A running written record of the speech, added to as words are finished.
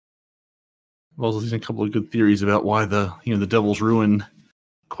I've also seen a couple of good theories about why the Devil's Ruin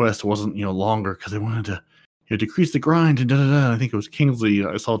quest wasn't longer, because they wanted to decrease the grind and I think it was Kingsley.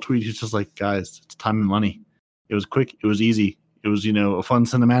 I saw a tweet. He's just like, guys, it's time and money. It was quick. It was easy. It was a fun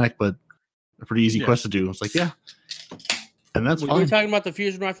cinematic, but a pretty easy quest to do. It's like, yeah, and that's fine. Are we talking about the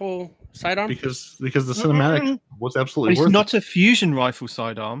fusion rifle sidearm? Because the cinematic was absolutely worth it. It's not a fusion rifle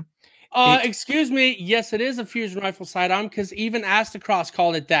sidearm. Excuse me. Yes, it is a fusion rifle sidearm, because even Astacross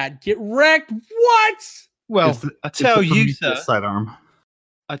called it that. Get wrecked. What? Well, I tell you, sir. Sidearm.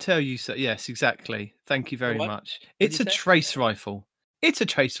 I tell you, sir. Yes, exactly. Thank you very much. It's a trace rifle. It's a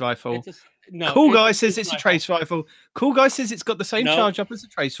trace rifle. Cool Guy says it's a trace rifle. Cool Guy says it's got the same charge up as a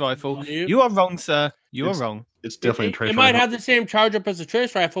trace rifle. You are wrong, sir. You are wrong. It's definitely a trace rifle. It might have the same charge up as a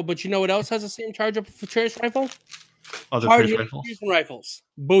trace rifle, but you know what else has the same charge up as a trace rifle? Other trace rifles. Fusion rifles.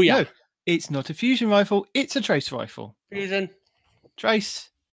 Booyah. No, it's not a fusion rifle. It's a trace rifle. Fusion. Trace.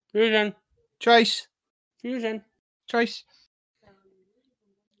 Fusion. Trace. Fusion. Trace.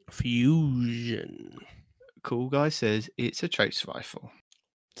 Fusion. Cool Guy says it's a trace rifle.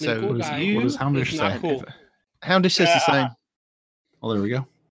 So what does Houndish say? Cool. Houndish says the same. Well, there we go.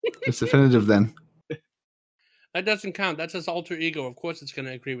 It's definitive then. That doesn't count. That's his alter ego. Of course, it's going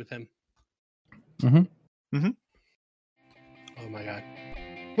to agree with him. Mm-hmm. Oh my god.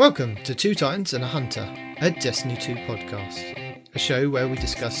 Welcome to Two Titans and a Hunter, a Destiny 2 podcast. A show where we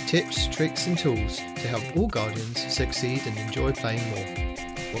discuss tips, tricks and tools to help all Guardians succeed and enjoy playing more.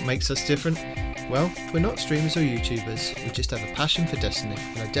 What makes us different? Well, we're not streamers or YouTubers, we just have a passion for Destiny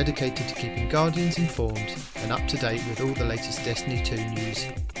and are dedicated to keeping Guardians informed and up to date with all the latest Destiny 2 news,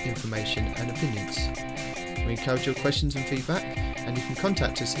 information and opinions. We encourage your questions and feedback, and you can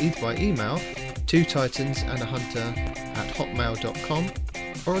contact us either by email, twotitansandahunter@hotmail.com,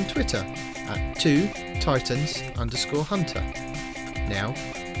 or on Twitter at 2titans_hunter. Now,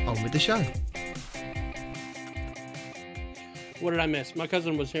 on with the show. What did I miss? My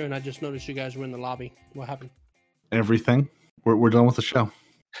cousin was here and I just noticed you guys were in the lobby. What happened? Everything. We're done with the show.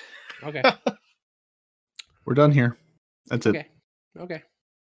 Okay. We're done here. That's it. Okay.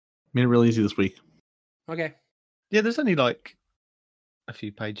 Made it real easy this week. Okay. Yeah, there's only like a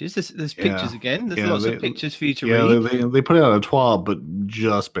few pages. There's pictures again. There's lots of pictures for you to read. They put it out a TWAB, but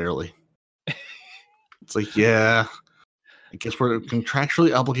just barely. It's like, I guess we're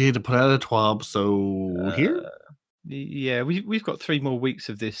contractually obligated to put out a TWAB, so here? Yeah, we've got 3 more weeks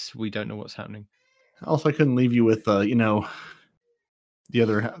of this. We don't know what's happening. Also, I couldn't leave you with, the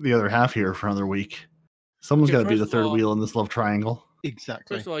other half here for another week. Someone's got to be the third wheel in this love triangle.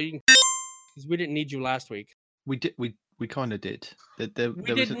 Exactly. First of all, you can because we didn't need you last week. We did. We kind of did. We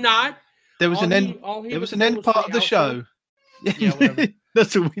did not. There was an end. There was an end part of the show. Yeah, whatever.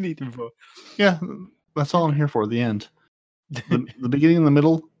 That's what we need him for. Yeah, that's all I'm here for. The end. The beginning and the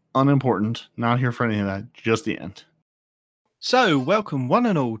middle, unimportant. Not here for any of that. Just the end. So, welcome one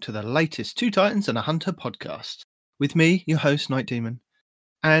and all to the latest Two Titans and a Hunter podcast. With me, your host, Night Demon,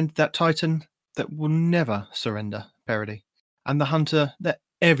 and that Titan that will never surrender, Parody, and the Hunter that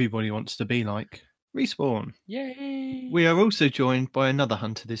everybody wants to be like, Respawn. Yay! We are also joined by another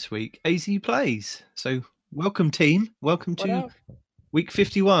Hunter this week, AZ Plays. So, welcome team. Welcome to week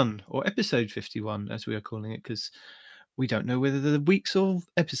 51, or episode 51, as we are calling it, because we don't know whether they're weeks or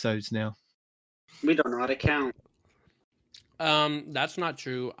episodes now. We don't know how to count. That's not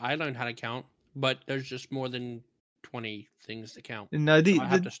true. I learned how to count, but there's just more than 20 things to count. No,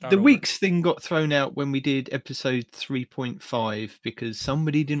 the weeks thing got thrown out when we did episode 3.5 because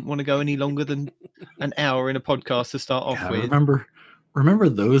somebody didn't want to go any longer than an hour in a podcast to start off with. Remember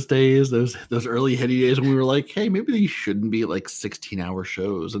those days, those early heady days when we were like, hey, maybe these shouldn't be like 16-hour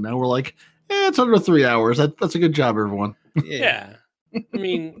shows, and now we're like, it's under 3 hours. That's a good job, everyone. Yeah. I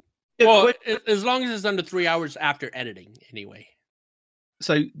mean. Well, as long as it's under 3 hours after editing, anyway.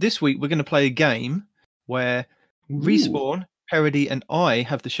 So this week we're going to play a game where Respawn, Parody, and I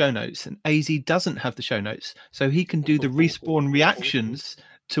have the show notes, and AZ doesn't have the show notes, so he can do the Respawn reactions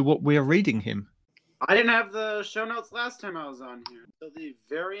to what we're reading him. I didn't have the show notes last time I was on here until the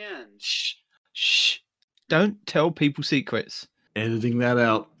very end. Shh! Don't tell people secrets. Editing that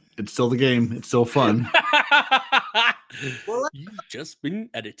out. It's still the game. It's still fun. You've just been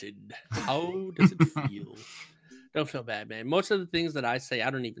edited. How does it feel? Don't feel bad, man. Most of the things that I say, I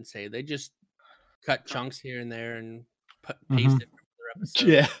don't even say. They just cut chunks here and there and paste it from other episodes.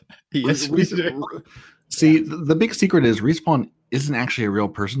 Yeah. Yes, we do. See, the big secret is Respawn isn't actually a real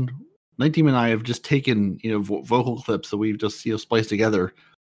person. Night Demon and I have just taken, vocal clips that we've just, spliced together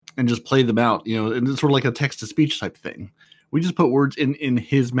and just played them out, and it's sort of like a text-to-speech type thing. We just put words in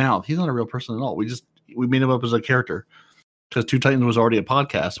his mouth. He's not a real person at all. We made him up as a character. because Two Titans was already a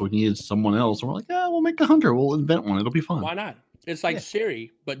podcast. So we needed someone else. And we're like, yeah, we'll make a hunter. We'll invent one. It'll be fun. Why not? It's like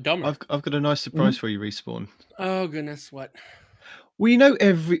Siri, but dumber. I've got a nice surprise for you, Respawn. Oh goodness, what?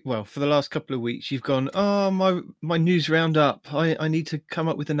 Well, for the last couple of weeks, you've gone, oh, my news roundup. I need to come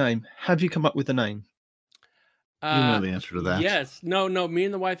up with a name. Have you come up with a name? You know the answer to that. Yes. No. Me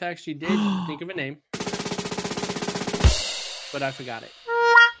and the wife actually did think of a name, but I forgot it.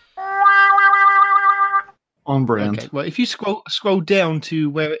 On brand. Okay. Well, if you scroll down to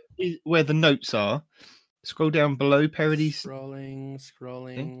where the notes are, scroll down below parodies. Scrolling. It's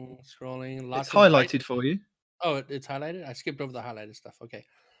highlighted for you. Oh, it's highlighted? I skipped over the highlighted stuff. Okay.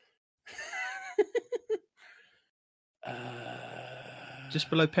 Just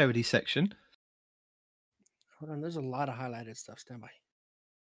below parody section. Hold on, there's a lot of highlighted stuff. Stand by.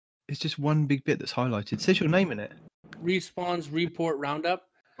 It's just one big bit that's highlighted. It says your name in it. Respawn's report roundup.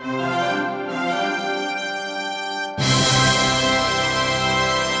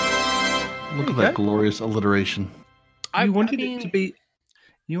 Look at that glorious alliteration. You wanted it to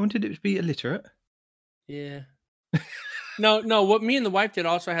be illiterate? Yeah. No. What me and the wife did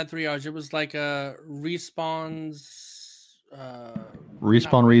also had 3 hours. It was like Respawn's.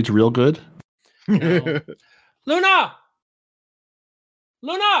 Respawn reads real good. No.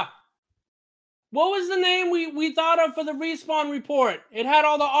 Luna. What was the name we thought of for the Respawn report? It had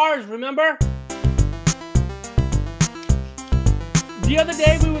all the R's. Remember? The other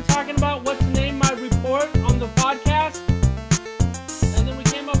day we were talking about what to name my report on the podcast, and then we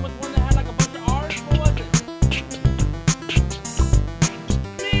came up with one that had like a bunch of R's. What was it?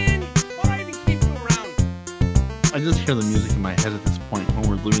 Man, why do I even keep you around? I just hear the music in my head at this point when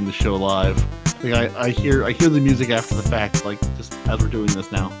we're doing the show live. Like I hear the music after the fact, like just as we're doing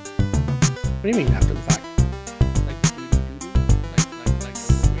this now. What do you mean after the fact? Like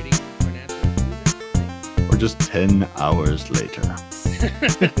we're waiting for an answer music? Or just 10 hours later.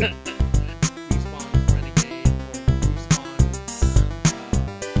 Respawn's Renegade or Respawn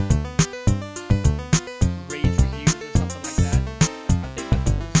Rage Reviews or something like that. I think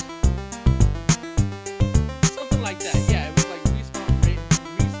that's something like that. Yeah, it was like Respawn Rage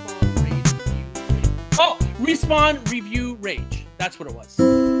Reviews. Oh, Respawn Review Rage. That's what it was.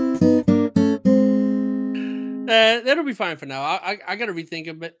 That'll be fine for now. I got to rethink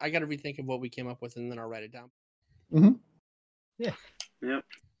of it. I got to rethink of what we came up with, and then I'll write it down. Mm-hmm. Yeah. Yep.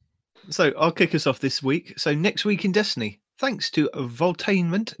 So I'll kick us off this week. So next week in Destiny, thanks to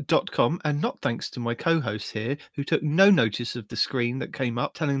Voltainment.com, and not thanks to my co-host here, who took no notice of the screen that came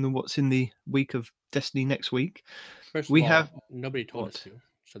up telling them what's in the week of Destiny next week. First of We all, have- nobody told what? us to,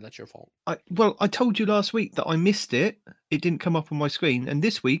 so that's your fault. I told you last week that I missed it. It didn't come up on my screen. And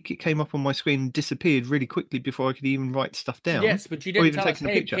this week it came up on my screen and disappeared really quickly before I could even write stuff down. Yes, but you or didn't even tell us, taking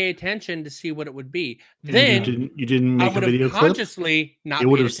a hey, picture. pay attention to see what it would be. And Then you didn't I make a would video have clip. consciously not It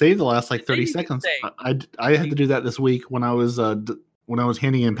would paid have saved the last like Then 30 you could seconds. say- I had to do that this week when I was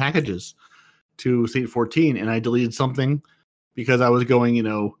handing in packages to Saint 14, and I deleted something because I was going,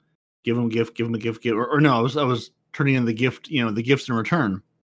 give them a gift, or no, I was turning in the gift, the gifts in return.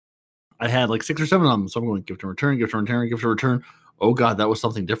 I had like 6 or 7 of them, so I'm going gift in return, gift in return, gift in return. Oh god, that was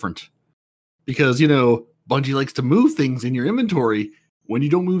something different. Because Bungie likes to move things in your inventory when you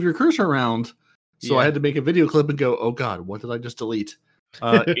don't move your cursor around. So I Yeah. had to make a video clip and go, oh god, what did I just delete?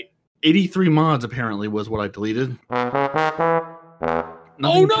 83 mods apparently was what I deleted. Nothing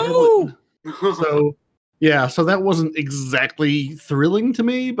Oh no! So yeah, so that wasn't exactly thrilling to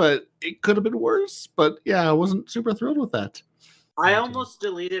me, but it could have been worse. But yeah, I wasn't super thrilled with that. I almost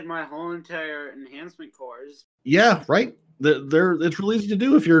deleted my whole entire enhancement cores. Yeah, right. It's really easy to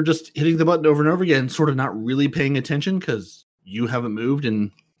do if you're just hitting the button over and over again, sort of not really paying attention because you haven't moved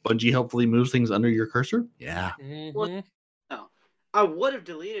and Bungie helpfully moves things under your cursor. Yeah. Mhm. I would have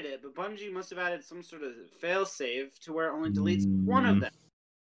deleted it, but Bungie must have added some sort of failsafe to where it only deletes one of them.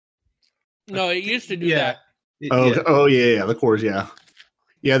 No, it used to do Yeah. that. Oh yeah, the cores, yeah.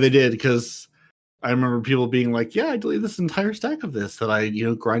 Yeah, they did, because I remember people being like, yeah, I deleted this entire stack of this that I,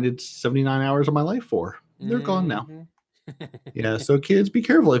 grinded 79 hours of my life for. They're gone now. Mhm. Yeah, so kids, be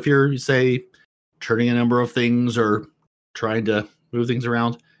careful if you're, say, turning a number of things or trying to move things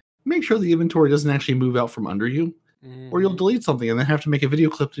around. Make sure the inventory doesn't actually move out from under you, or you'll Mhm. delete something and then have to make a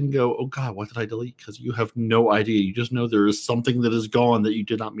video clip and go, oh god, what did I delete? Because you have no idea. You just know there is something that is gone that you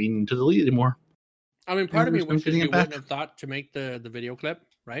did not mean to delete anymore. I mean, part of me Who's been wishes getting you it back? wouldn't have thought to make the video clip,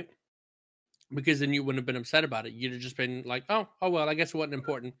 right? Because then you wouldn't have been upset about it. You'd have just been like, oh well, I guess it wasn't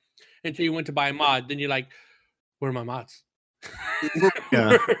important. Until you went to buy a mod, then you're like, where are my mods?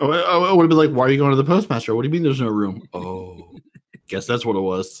 Yeah. I would have been like, why are you going to the postmaster? What do you mean there's no room? Oh, guess that's what it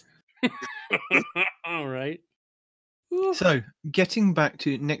was. All right. Ooh. So, getting back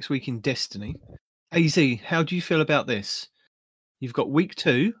to next week in Destiny, AZ, how do you feel about this? You've got week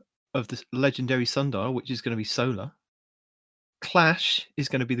 2 of the legendary Sundial, which is going to be solar. Clash is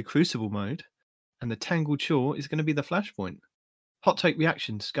going to be the Crucible mode, and the Tangled Shore is going to be the Flashpoint. Hot take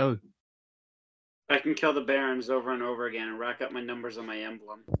reactions, go. I can kill the Barons over and over again and rack up my numbers on my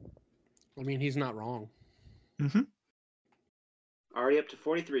emblem. I mean, he's not wrong. Mm-hmm. Already up to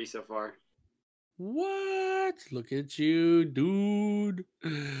 43 so far. What? Look at you, dude.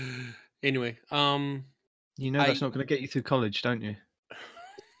 Anyway, You know that's not going to get you through college, don't you?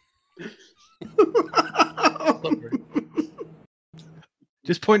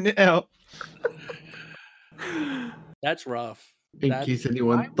 Just pointing it out. that's rough. In That's- case why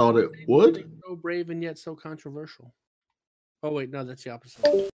anyone would thought you it say would. something so brave and yet so controversial. Oh wait, no, that's the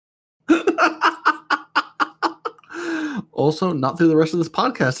opposite. Also, not through the rest of this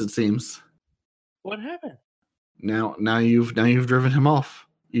podcast, it seems. What happened? Now you've driven him off.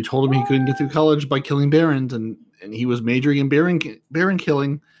 You told him he couldn't get through college by killing barons, and he was majoring in baron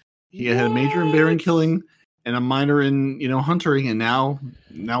killing. He had a major in baron What? killing and a minor in huntering, and now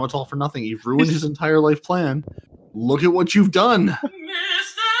it's all for nothing. You've ruined his entire life plan. Look at what you've done.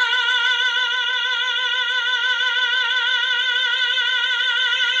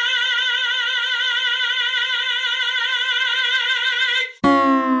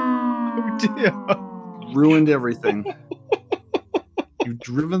 Oh dear. Ruined everything. You've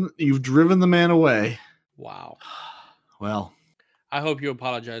driven the man away. Wow. Well, I hope you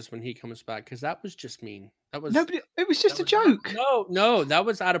apologize when he comes back because that was just mean. That was No, but it was just a that was- joke. No, that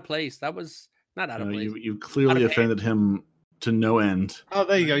was out of place. That was not out of place. you clearly Out of hand. offended him to no end. Oh,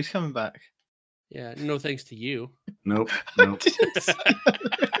 there you go. He's coming back. Yeah, no thanks to you. Nope. I didn't say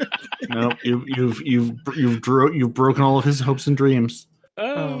Nope. You've broken all of his hopes and dreams.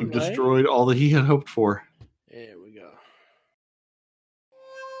 Oh, You've right. destroyed all that he had hoped for. There we go.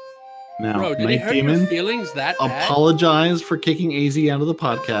 Now, Bro, did he Night hurt your Demon feelings that bad? apologized for kicking AZ out of the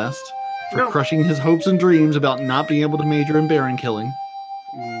podcast, for No. crushing his hopes and dreams about not being able to major in baron killing.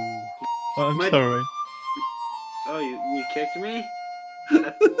 Ooh. I'm My- sorry. Oh, you kicked me?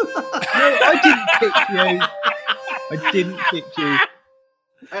 No, I didn't kick you. I didn't kick you.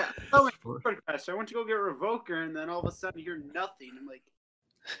 Oh, my keyboard crashed. I went to go get Revoker, and then all of a sudden you hear nothing. I'm like,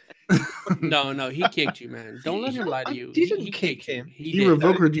 No, he kicked you, man. Don't let him lie to I you. didn't He kick kicked you. him. He did.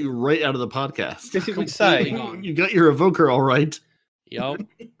 revokered you right out of the podcast. Because it would Completely say, gone. You got your revoker all right. Yup.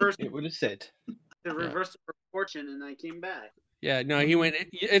 first it would have said. the reverse of fortune, and I came back. Yeah, no, he went,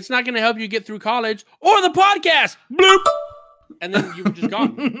 it's not going to help you get through college or the podcast. Bloop. And then you were just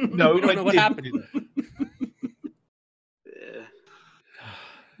gone. No, We don't I know what didn't happened. do that. Yeah.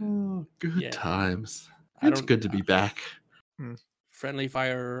 Oh, good Yeah. times. I It's don't- good to be back. Friendly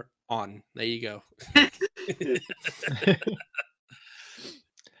fire on. There you go.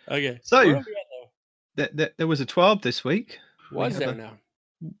 Okay. So- Where are we at, There was a 12 this week. though? Was have there a- now?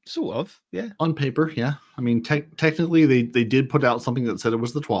 Sort of, yeah. On paper, yeah. I mean, technically, they did put out something that said it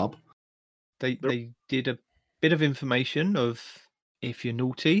was the TWAB. They did a bit of information of if you're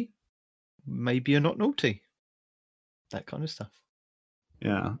naughty, maybe you're not naughty. That kind of stuff.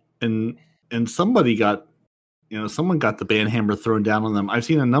 Yeah, and somebody got, someone got the ban hammer thrown down on them. I've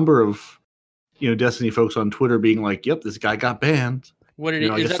seen a number of, Destiny folks on Twitter being like, "Yep, this guy got banned." What did You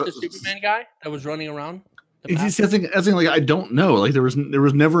know, I is guess that the so- Superman guy that was running around? the It's map? just as in, like, I don't know. Like there was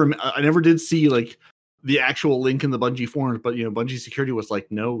never, I never did see like the actual link in the Bungie forums, but Bungie security was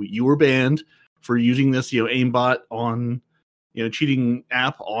like, "No, you were banned for using this aimbot on cheating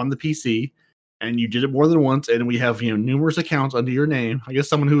app on the PC, and you did it more than once, and we have numerous accounts under your name." I guess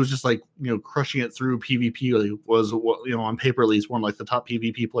someone who was just like crushing it through PvP was on paper at least one of like the top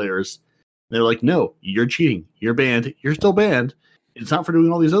PvP players. They're like, "No, you're cheating. You're banned. You're still banned. It's not for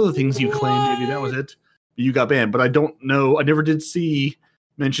doing all these other things you claimed. Maybe that was it. You got banned." But I don't know. I never did see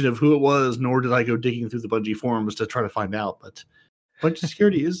mention of who it was, nor did I go digging through the Bungie forums to try to find out. But Bungie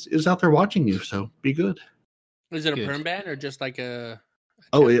security is out there watching you, so be good. Is it a Good. perm ban or just like a?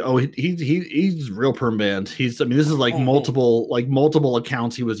 He's real perm banned. This is like Oh. multiple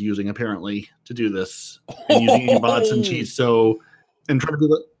accounts he was using apparently to do this and using bots and cheats. So and trying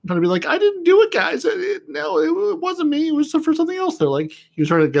to be like, "I didn't do it, guys. No, it wasn't me. It was for something else." They're like, he was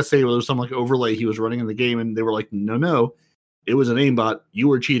trying to say it was some like overlay he was running in the game, and they were like, "No, it was an aimbot. You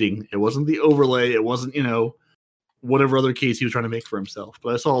were cheating. It wasn't the overlay. It wasn't whatever other case he was trying to make for himself."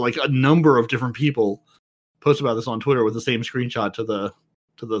 But I saw like a number of different people post about this on Twitter with the same screenshot to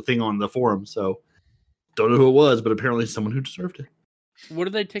the thing on the forum. So don't know who it was, but apparently someone who deserved it. What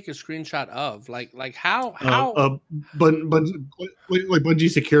did they take a screenshot of? Like how? Bungie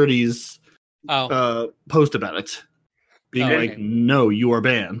Security's Oh, post about it. being Oh, like, okay. no, you are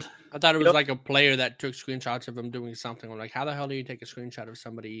banned. I thought it was Yep. like a player that took screenshots of him doing something. I'm like, how the hell do you take a screenshot of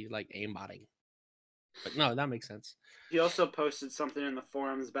somebody like aimbotting? But no, that makes sense. He also posted something in the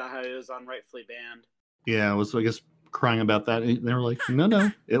forums about how he was unrightfully banned. Yeah, I was, I guess, crying about that. And they were like,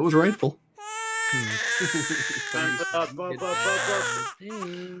 no, it was rightful. I'm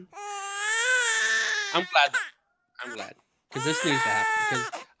glad because this needs to happen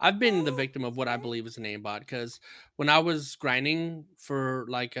because I've been the victim of what I believe is an aimbot. Because when I was grinding for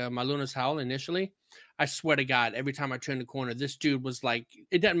like my Luna's Howl initially, I swear to God, every time I turned the corner, this dude was like,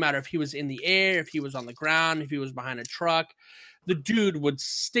 it doesn't matter if he was in the air, if he was on the ground, if he was behind a truck, the dude would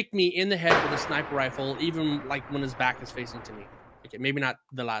stick me in the head with a sniper rifle, even like when his back is facing to me. Okay, maybe not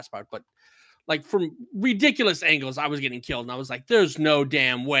the last part, but like from ridiculous angles, I was getting killed, and I was like, "There's no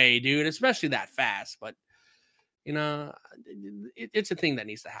damn way, dude!" Especially that fast. But you know, it's a thing that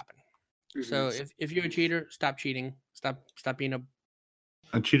needs to happen. So if you're a cheater, stop cheating. Stop being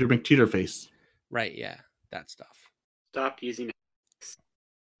A cheater McCheater face. right. Yeah, that stuff. Stop using it.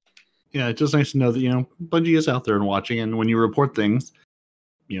 Yeah, it's just nice to know that, Bungie is out there and watching, and when you report things,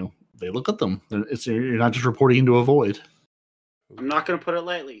 they look at them. You're not just reporting into a void. I'm not going to put it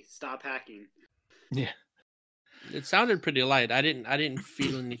lightly. Stop hacking. Yeah. It sounded pretty light. I didn't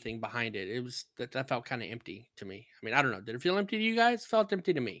feel anything behind it. It was that felt kind of empty to me. I mean, I don't know. Did it feel empty to you guys? It felt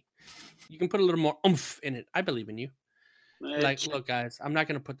empty to me. You can put a little more oomph in it. I believe in you. Like, look, guys, I'm not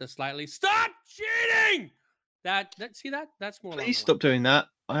going to put this lightly. Stop cheating. That's more. Please stop doing that.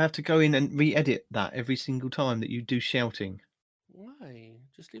 I have to go in and re-edit that every single time that you do shouting. Why?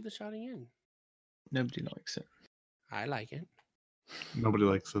 Just leave the shouting in. Nobody likes it. I like it. Nobody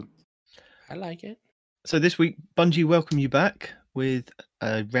likes it. I like it. So this week, Bungie welcome you back with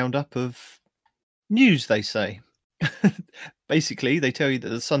a roundup of news, they say. Basically, they tell you that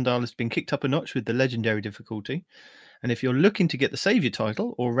the Sundial has been kicked up a notch with the legendary difficulty. And if you're looking to get the Saviour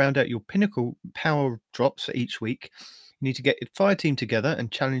title or round out your pinnacle power drops for each week, you need to get your fire team together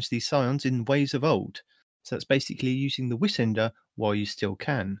and challenge these scions in ways of old. So that's basically using the Wissender while you still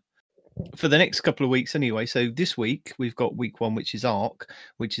can. For the next couple of weeks anyway. So this week, we've got week 1, which is Ark,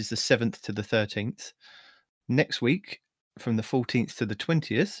 which is the 7th to the 13th. Next week, from the 14th to the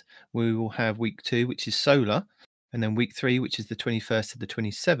 20th, we will have week 2, which is Solar. And then week 3, which is the 21st to the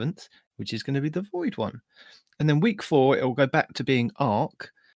 27th, which is going to be the Void one. And then week 4, it will go back to being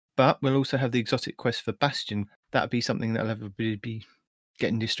Ark, but we'll also have the exotic quest for Bastion. That'll be something that everybody be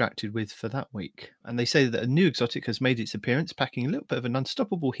getting distracted with for that week. And they say that a new exotic has made its appearance, packing a little bit of an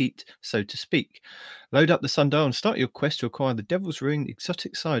unstoppable heat, so to speak. Load up the Sundial and start your quest to acquire the Devil's Ring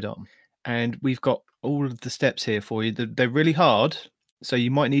exotic sidearm. And we've got all of the steps here for you. They're really hard, so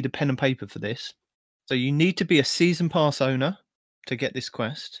you might need a pen and paper for this. So you need to be a season pass owner to get this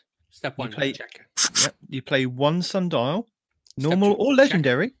quest. Step 1, check. Yep, you play 1 Sundial, Step normal 2, or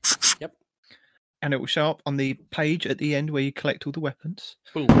legendary. Yep. And it will show up on the page at the end where you collect all the weapons.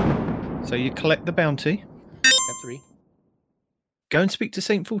 Boom. So you collect the bounty. Step 3. Go and speak to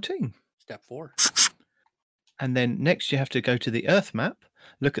Saint 14. Step 4. And then next you have to go to the Earth map.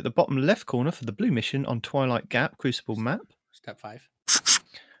 Look at the bottom left corner for the blue mission on Twilight Gap Crucible map. Step 5.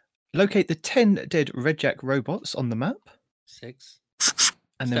 Locate the 10 dead Redjack robots on the map. 6.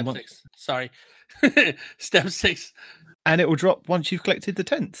 And Step then 6. Sorry. Step 6. And it will drop once you've collected the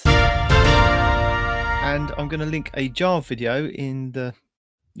 10th. And I'm going to link a jar video in the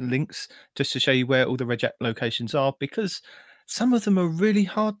links just to show you where all the Redjack locations are, because some of them are really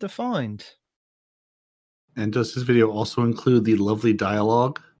hard to find. And does this video also include the lovely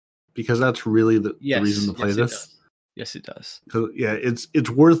dialogue? Because that's really the reason to play this. Yes, it does. So, yeah, it's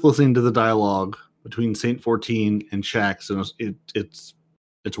worth listening to the dialogue between Saint 14 and Shaxx, and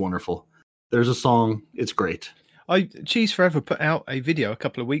it's wonderful. There's a song. It's great. Cheese Forever put out a video a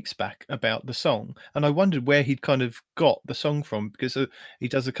couple of weeks back about the song, and I wondered where he'd kind of got the song from, because he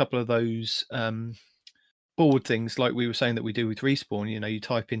does a couple of those board things like we were saying that we do with Respawn. You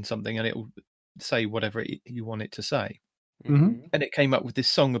type in something and it'll say whatever you want it to say. Mm-hmm. And it came up with this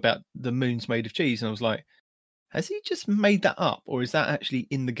song about the moon's made of cheese, and I was like, has he just made that up, or is that actually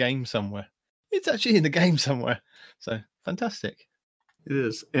in the game somewhere? It's actually in the game somewhere. So fantastic. It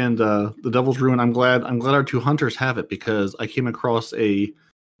is. And the Devil's Ruin, I'm glad our 2 hunters have it, because I came across a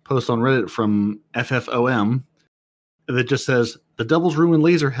post on Reddit from FFOM that just says, the Devil's Ruin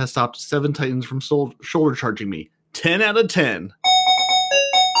laser has stopped 7 Titans from shoulder charging me. 10 out of 10.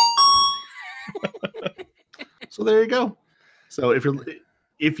 So there you go. So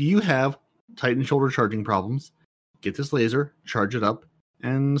if you have Titan shoulder charging problems, get this laser, charge it up,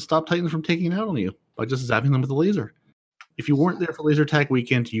 and stop Titans from taking it out on you by just zapping them with a laser. If you weren't there for Laser Tag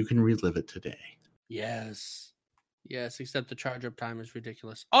Weekend, you can relive it today. Yes. Yes, except the charge up time is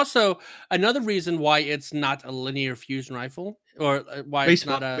ridiculous. Also, another reason why it's not a linear fusion rifle, or why it's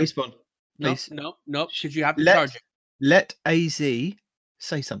not a Respawn, no, please. no, because you have to charge it. Let AZ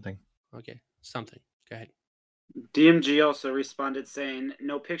say something. Okay, something. Go ahead. DMG also responded saying,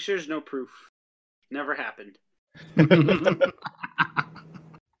 "No pictures, no proof. Never happened." There's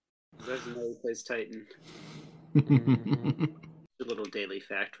another plays Titan. A little daily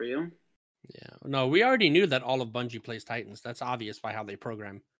fact for you. Yeah. No, we already knew that all of Bungie plays Titans. That's obvious by how they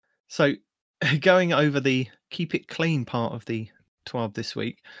program. So, going over the keep it clean part of the TWAB this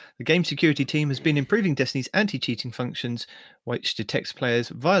week, the game security team has been improving Destiny's anti-cheating functions, which detects players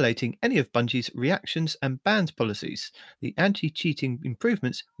violating any of Bungie's reactions and bans policies. The anti-cheating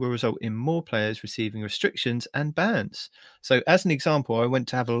improvements will result in more players receiving restrictions and bans. So, as an example, I went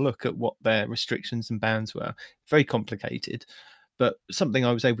to have a look at what their restrictions and bans were. Very complicated, but something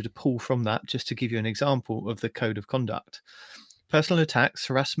I was able to pull from that just to give you an example of the code of conduct. Personal attacks,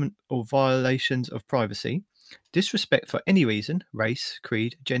 harassment or violations of privacy, disrespect for any reason, race,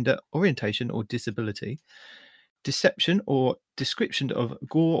 creed, gender, orientation or disability, deception or description of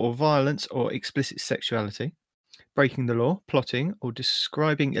gore or violence or explicit sexuality, breaking the law, plotting or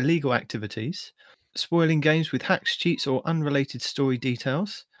describing illegal activities, spoiling games with hacks, cheats or unrelated story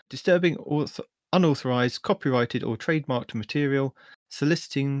details, disturbing unauthorized, copyrighted or trademarked material,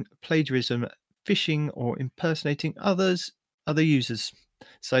 soliciting plagiarism, phishing or impersonating other users.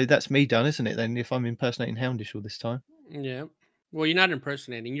 So that's me done, isn't it, then, if I'm impersonating Houndish all this time? Yeah. Well, you're not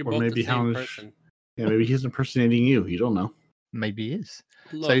impersonating. You're Or both maybe the same Houndish- person. Yeah, maybe he's impersonating you. You don't know. Maybe he is.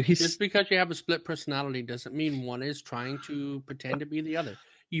 Look, So he's- just because you have a split personality doesn't mean one is trying to pretend to be the other.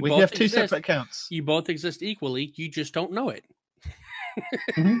 You We both have two exist. separate accounts. You both exist equally. You just don't know it.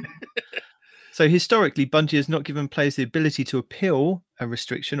 So historically, Bungie has not given players the ability to appeal a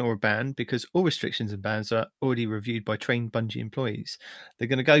restriction or a ban because all restrictions and bans are already reviewed by trained Bungie employees. They're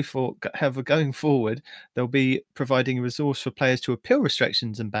going to however, going forward, they'll be providing a resource for players to appeal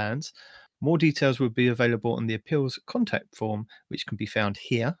restrictions and bans. More details will be available on the appeals contact form, which can be found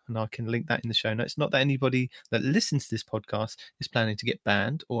here, and I can link that in the show notes. Not that anybody that listens to this podcast is planning to get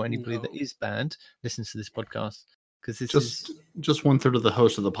banned, or anybody that is banned listens to this podcast. Because this just 1/3 of the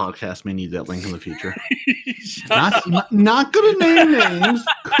hosts of the podcast may need that link in the future. not going to name names.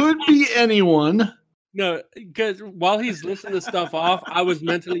 Could be anyone. No, because while he's listing the stuff off, I was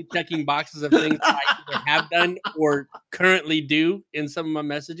mentally checking boxes of things I either have done or currently do in some of my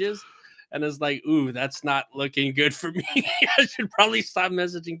messages. And it's like, ooh, that's not looking good for me. I should probably stop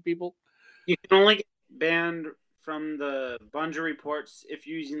messaging people. You can only get banned from the Bungie reports if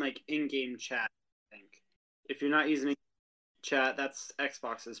you're using like in-game chat, I think. If you're not using chat, that's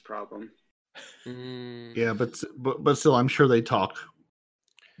Xbox's problem. Yeah, but still, I'm sure they talk.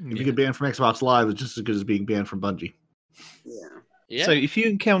 If you get banned from Xbox Live, it's just as good as being banned from Bungie. Yeah. So if you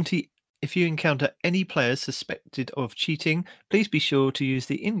encounter any players suspected of cheating, please be sure to use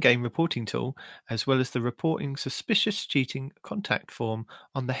the in-game reporting tool, as well as the reporting suspicious cheating contact form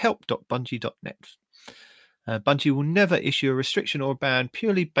on the help.bungie.net. Bungie will never issue a restriction or a ban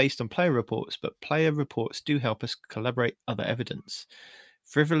purely based on player reports, but player reports do help us collaborate other evidence.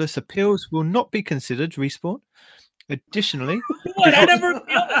 Frivolous appeals will not be considered. Respawn. Additionally, what? I never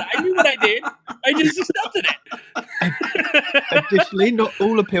appealed it. I knew what I did. I just accepted it. Additionally, not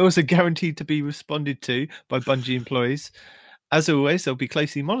all appeals are guaranteed to be responded to by Bungie employees. As always, they'll be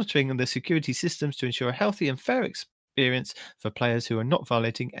closely monitoring the security systems to ensure a healthy and fair experience for players who are not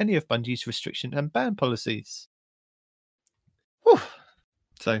violating any of Bungie's restriction and ban policies. Whew.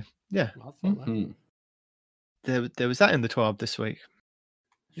 So, yeah. Mm-hmm. There was that in the TWAB this week.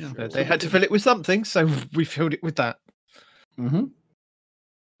 Yeah, So they had to fill it with something, so we filled it with that. Mm-hmm.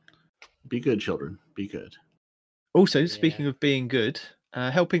 Be good, children. Be good. Also, speaking of being good,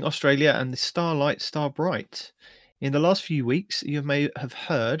 helping Australia and the Starlight Starbright. In the last few weeks, you may have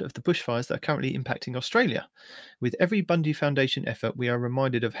heard of the bushfires that are currently impacting Australia. With every Bungie Foundation effort, we are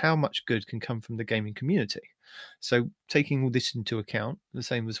reminded of how much good can come from the gaming community. So, taking all this into account, the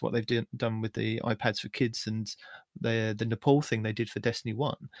same as what they've done with the iPads for kids and the Nepal thing they did for Destiny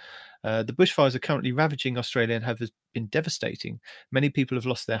 1, the bushfires are currently ravaging Australia and have been devastating. Many people have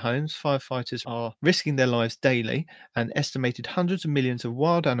lost their homes. Firefighters are risking their lives daily, and estimated hundreds of millions of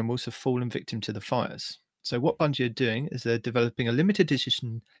wild animals have fallen victim to the fires. So what Bungie are doing is they're developing a limited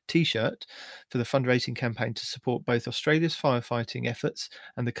edition T-shirt for the fundraising campaign to support both Australia's firefighting efforts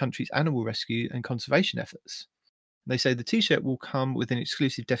and the country's animal rescue and conservation efforts. They say the t-shirt will come with an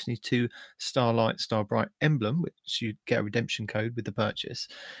exclusive Destiny 2 Starlight Starbright emblem, which you get a redemption code with the purchase,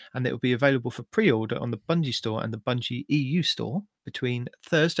 and it will be available for pre-order on the Bungie store and the Bungie EU store between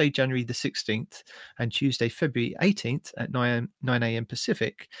Thursday, January the 16th and Tuesday, February 18th at 9 a.m.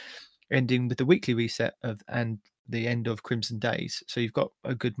 Pacific, ending with the weekly reset and the end of Crimson Days. So you've got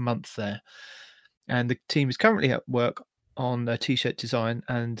a good month there. And the team is currently at work on a t-shirt design,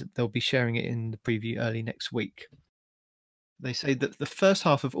 and they'll be sharing it in the preview early next week. They say that the first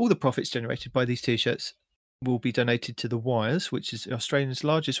half of all the profits generated by these t-shirts will be donated to the Wires, which is Australia's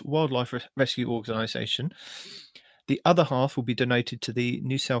largest wildlife rescue organisation. The other half will be donated to the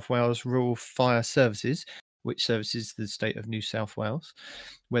New South Wales Rural Fire Services, which services the state of New South Wales,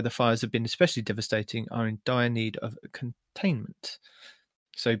 where the fires have been especially devastating, are in dire need of containment.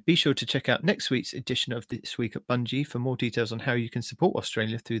 So be sure to check out next week's edition of This Week at Bungie for more details on how you can support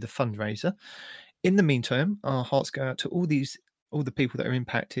Australia through the fundraiser. In the meantime, our hearts go out to all the people that are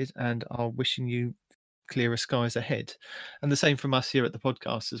impacted and are wishing you clearer skies ahead. And the same from us here at the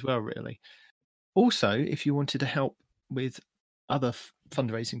podcast as well, really. Also, if you wanted to help with other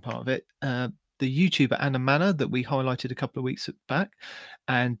fundraising part of it, the YouTuber Anna Manor that we highlighted a couple of weeks back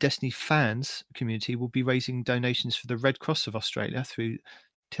and Destiny fans community will be raising donations for the Red Cross of Australia through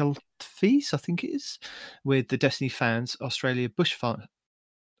Telfees, I think it is, with the Destiny fans Australian bushfire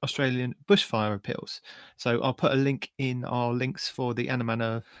appeals. So I'll put a link in our links for the Anna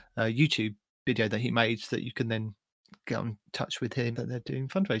Manor YouTube video that he made so that you can then get in touch with him that they're doing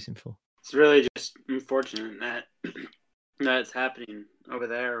fundraising for. It's really just unfortunate that that's happening over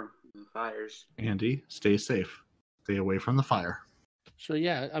there, the fires. Andy, stay safe. Stay away from the fire. So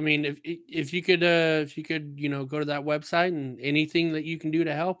yeah, I mean, if you could go to that website, and anything that you can do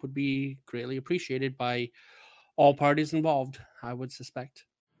to help would be greatly appreciated by all parties involved, I would suspect.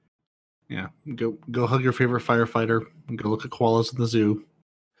 Yeah, go hug your favorite firefighter. Go look at koalas in the zoo.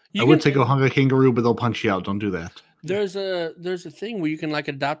 I would say go hug a kangaroo, but they'll punch you out. Don't do that. There's a thing where you can like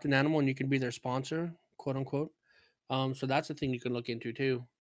adopt an animal and you can be their sponsor, quote unquote. So that's a thing you can look into too.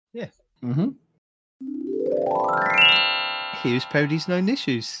 Yeah. Mm-hmm. Here's Parody's known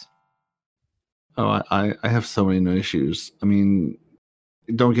issues. Oh, I have so many known issues. I mean,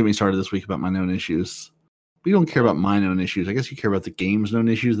 don't get me started this week about my known issues. We don't care about my known issues. I guess you care about the game's known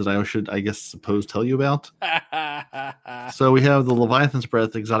issues that I should, suppose, tell you about. So we have the Leviathan's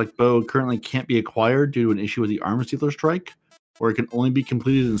Breath exotic bow currently can't be acquired due to an issue with the armor dealer strike, or it can only be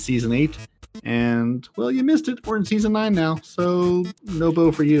completed in Season 8. And, well, you missed it. We're in Season 9 now, so no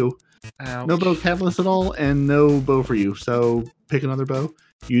bow for you. Ouch. No bow catalyst at all, and no bow for you. So pick another bow.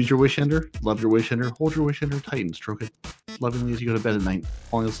 Use your wish ender. Love your wish ender. Hold your wish ender tight and stroke it lovingly as you go to bed at night,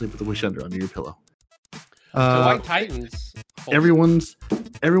 falling asleep with the wish ender under your pillow. White Titans. Everyone's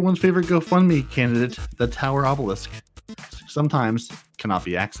favorite GoFundMe candidate, the Tower Obelisk, sometimes cannot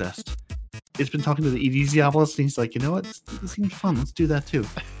be accessed. It's been talking to the EDZ Obelisk, and he's like, you know what? This seems fun. Let's do that too.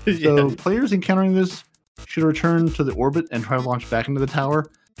 So players encountering this should return to the orbit and try to launch back into the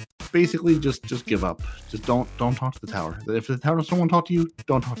tower. Basically, just give up. Just don't talk to the tower. If the tower doesn't want to talk to you,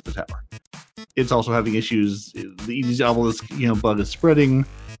 don't talk to the tower. It's also having issues. The EDZ Obelisk, bug is spreading.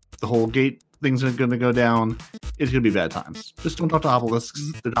 The whole gate things are going to go down. It's going to be bad times. Just don't talk to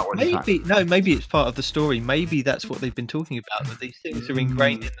obelisks. They're not worth the time. No, maybe it's part of the story. Maybe that's what they've been talking about, that these things are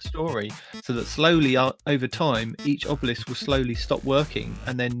ingrained in the story, so that slowly, over time, each obelisk will slowly stop working,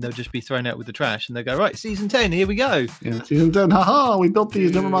 and then they'll just be thrown out with the trash, and they'll go, right, Season 10, here we go. Yeah, Season 10, haha, we built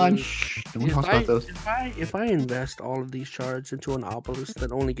these, never mind. Shh, don't talk about those. If I invest all of these shards into an obelisk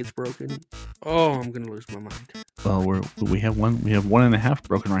that only gets broken, I'm going to lose my mind. Well, we have 1.5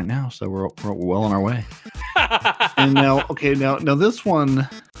 broken right now, so we're well on our way. And now this one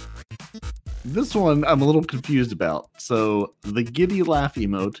I'm a little confused about. So the Giddy Laugh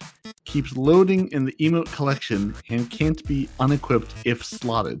emote keeps loading in the emote collection and can't be unequipped if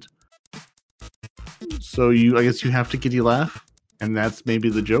slotted. So I guess you have to Giddy Laugh, and that's maybe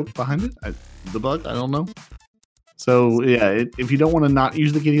the joke behind it. The bug, I don't know. So yeah, if you don't want to not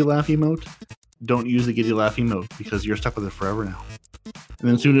use the Giddy Laugh emote, don't use the Giddy Laugh emote because you're stuck with it forever now. And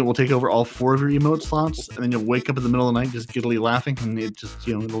then soon it will take over all 4 of your emote slots, and then you'll wake up in the middle of the night just giddily laughing, and it just,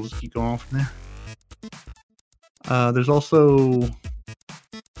 it'll just keep going on from there. There's also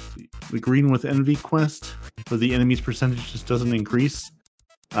the Green with Envy quest, where the enemy's percentage just doesn't increase.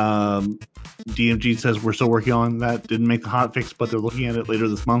 DMG says we're still working on that. Didn't make the hotfix, but they're looking at it later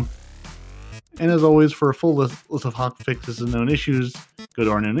this month. And as always, for a full list of hotfixes and known issues, go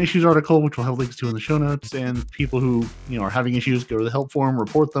to our known issues article, which we'll have links to in the show notes. And people who are having issues, go to the help forum,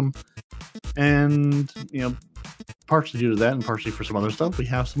 report them. And partially due to that, and partially for some other stuff, we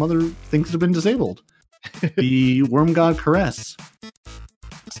have some other things that have been disabled. The Worm God Caress.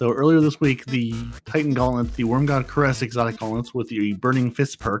 So earlier this week, the Titan Gauntlets, the Worm God Caress exotic gauntlets with the Burning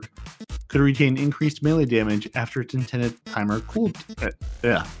Fist perk, could retain increased melee damage after its intended timer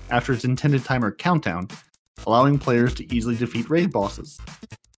countdown, allowing players to easily defeat raid bosses.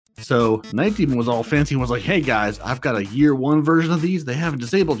 So Night Demon was all fancy and was like, "Hey guys, I've got a year 1 version of these. They haven't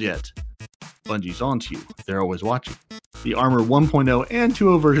disabled yet." Bungie's onto you. They're always watching. The Armor 1.0 and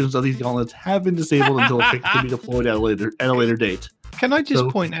 2.0 versions of these gauntlets have been disabled until a fix can be deployed at a later date. Can I just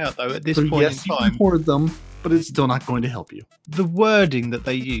point out, though, at this point yes, in you time, can hoard them, but it's still not going to help you. the wording that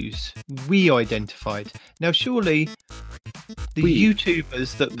they use, we identified. Now, surely the We.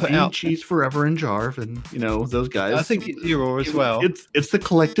 YouTubers that put We, out, Cheese Forever and Jarv and, those guys. I think it's Euro as well. It's the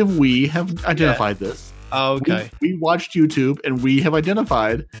collective we have identified this. Oh, okay. We watched YouTube and we have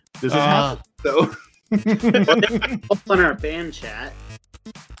identified this has happened. So On our band chat.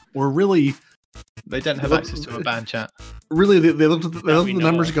 we're really They don't have access to a band chat. they looked at the we know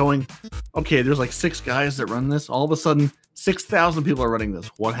numbers of. going, okay, there's like 6 guys that run this. All of a sudden, 6,000 people are running this.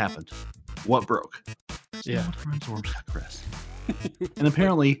 What happened? What broke? Yeah. What runs Worms God Caress? And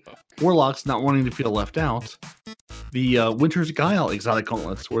apparently, Warlocks not wanting to feel left out, the Winter's Guile exotic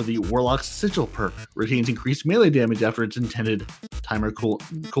gauntlets, where the Warlock's Sigil perk retains increased melee damage after its intended timer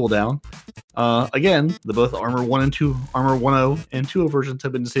cooldown. Again, the both Armor 1 and 2, Armor 1.0 and 2.0 versions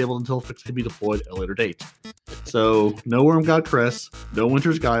have been disabled until a fix can be deployed at a later date. So, no Worm God Caress, no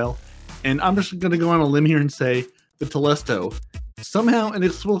Winter's Guile, and I'm just going to go on a limb here and say the Telesto. Somehow,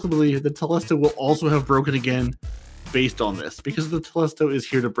 inexplicably, the Telesto will also have broken again based on this, because the Telesto is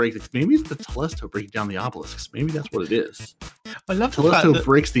here to break this. Maybe it's the Telesto breaking down the obelisks. Maybe that's what it is. I love the fact Telesto that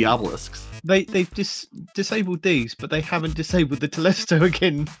breaks the obelisks. they've disabled these, but they haven't disabled the Telesto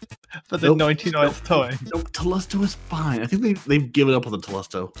again for the Nope. 99th time. No, Telesto is fine. I think they've given up on the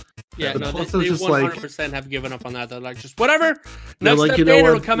Telesto. Yeah, The no, Telesto's they just like- 100% have given up on that. They're like, just whatever. They're Next like, update, you know what?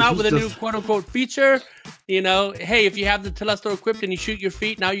 it'll come This out was with a new just- quote-unquote feature. Hey, if you have the Telesto equipped and you shoot your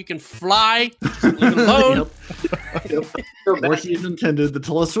feet, now you can fly. Just leave it alone. Yep. Working as intended. The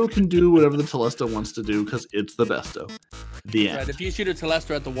Telesto can do whatever the Telesto wants to do because it's the besto. The end. Right, if you shoot a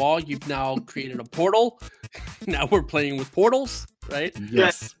Telesto at the wall, you've now created a portal. Now we're playing with portals, right?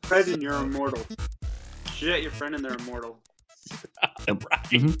 Yes. Fred, and you're immortal. Shoot at your friend and they're immortal. Yep. Right.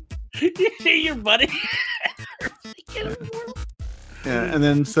 Mhm. You see your buddy. Get him portal. Yeah, and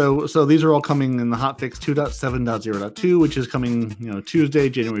then so these are all coming in the hotfix 2.7.0.2, which is coming Tuesday,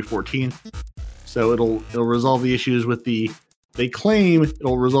 January 14th. So it'll resolve the issues with they claim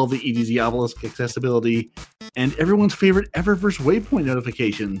it'll resolve the EDZ obelisk accessibility and everyone's favorite Eververse waypoint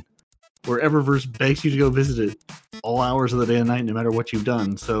notification, where Eververse begs you to go visit it all hours of the day and night, no matter what you've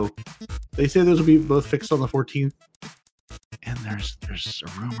done. So they say those will be both fixed on the 14th. And there's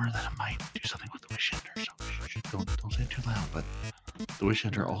a rumor that it might do something with the Wish Ender. So don't say it too loud. But the Wish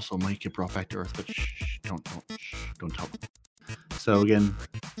Ender also might get brought back to Earth. But don't tell them. So again,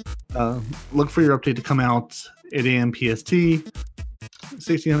 look for your update to come out 8 a.m. PST,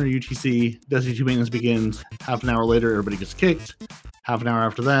 1600 UTC. Destiny 2 maintenance begins. Half an hour later, everybody gets kicked. Half an hour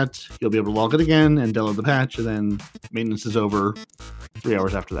after that, you'll be able to log it again and download the patch. And then maintenance is over 3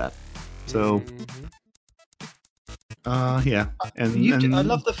 hours after that. So. Yeah, and I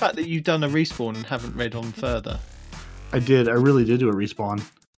love the fact that you've done a respawn and haven't read on further. I really did do a respawn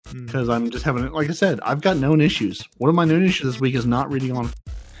because I'm just having it. Like I said, I've got known issues. One of my known issues this week is not reading on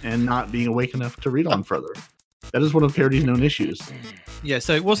and not being awake enough to read on further. That is one of Parody's known issues. Yeah,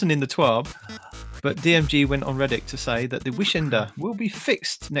 so it wasn't in the TWAB, but DMG went on Reddit to say that the Wish Ender will be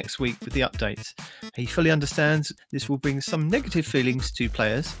fixed next week with the updates. He fully understands this will bring some negative feelings to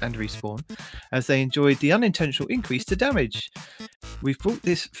players and Respawn, as they enjoyed the unintentional increase to damage. We've brought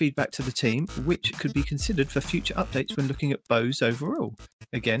this feedback to the team, which could be considered for future updates when looking at bows overall.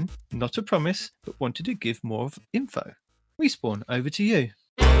 Again, not a promise, but wanted to give more of info. Respawn, over to you.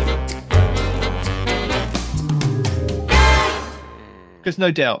 Because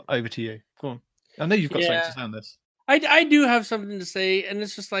no doubt, over to you. Go on. I know you've got something to say on this. I do have something to say, and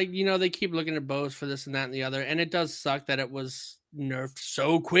it's just like, they keep looking at bows for this and that and the other, and it does suck that it was nerfed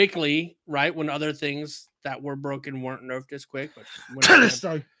so quickly, right? When other things that were broken weren't nerfed as quick. But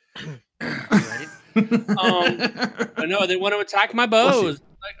right? But no, they want to attack my bows.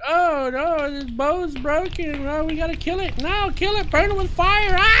 Like, oh no, this bow's broken. Oh, we gotta kill it. No, kill it, burn it with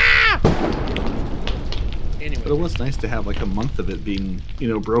fire. Ah! Anyway. But it was nice to have like a month of it being,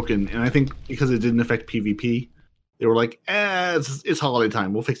 broken. And I think because it didn't affect PvP, they were like, it's holiday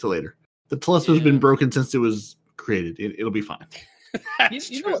time. We'll fix it later. The Telesto's been broken since it was created. It'll be fine.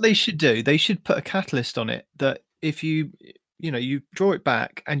 You know what they should do? They should put a catalyst on it that if you you draw it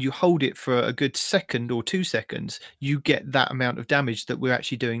back and you hold it for a good second or 2 seconds, you get that amount of damage that we're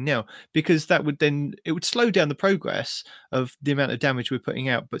actually doing now, because it would slow down the progress of the amount of damage we're putting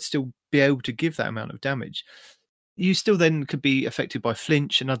out, but still be able to give that amount of damage. You still then could be affected by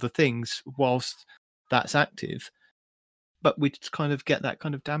flinch and other things whilst that's active, but we kind of get that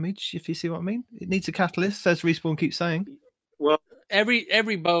kind of damage, if you see what I mean. It needs a catalyst, as Respawn keeps saying. Well,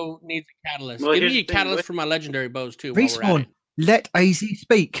 every bow needs a catalyst. Well, Give here's me a the thing, catalyst with- for my legendary bows too. while we're at Respawn, it. let AZ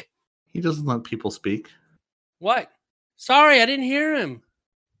speak. He doesn't let people speak. What? Sorry, I didn't hear him.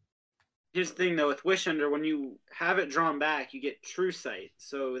 here's the thing though, with Wish Under, when you have it drawn back, you get True Sight.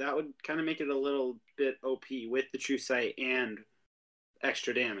 So that would kind of make it a little bit OP with the True Sight and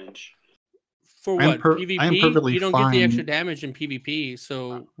extra damage. For I'm what? PvP? I'm perfectly You don't get the fine. extra damage in PvP,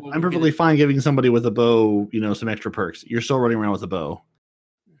 so what I'm would be perfectly the- fine giving somebody with a bow, some extra perks. You're still running around with a bow.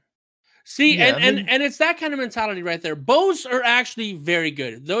 See, Yeah, and it's that kind of mentality right there. Bows are actually very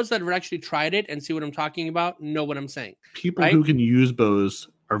good. Those that have actually tried it and see what I'm talking about know what I'm saying. People Right? who can use bows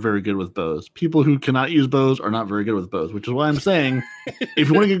are very good with bows. People who cannot use bows are not very good with bows, which is why I'm saying if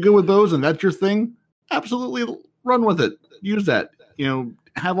you want to get good with bows and that's your thing, absolutely run with it. Use that.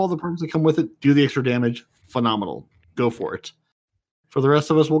 Have all the perks that come with it. Do the extra damage. Phenomenal. Go for it. For the rest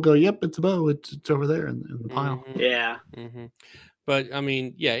of us, we'll go, yep, it's a bow. It's over there in the pile. Mhm. Yeah. Mm-hmm. But I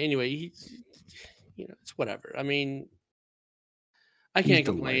mean, yeah. Anyway, it's whatever. I mean, I He's can't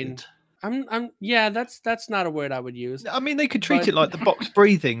complain. delighted. Yeah. That's not a word I would use. I mean, they could treat But- it like the box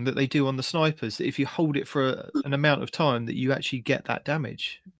breathing that they do on the snipers. That if you hold it for an amount of time, that you actually get that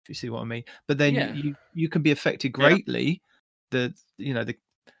damage. If you see what I mean. But then Yeah. you can be affected Yeah. greatly. The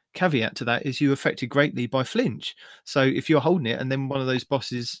caveat to that is you're affected greatly by flinch. So if you're holding it and then one of those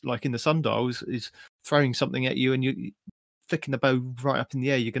bosses, like in the Sundials, is throwing something at you and you're flicking the bow right up in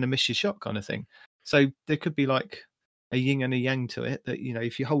the air, you're going to miss your shot, kind of thing. So there could be like a yin and a yang to it. That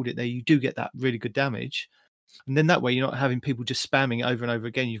if you hold it there, you do get that really good damage. And then that way you're not having people just spamming it over and over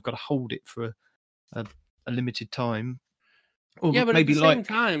again. You've got to hold it for a limited time. Or Yeah, but maybe at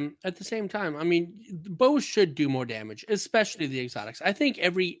the same time, I mean, bows should do more damage, especially the exotics. I think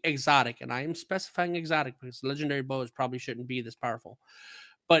every exotic, and I am specifying exotic because legendary bows probably shouldn't be this powerful,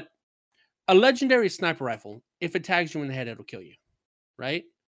 but a legendary sniper rifle, if it tags you in the head, it'll kill you, right?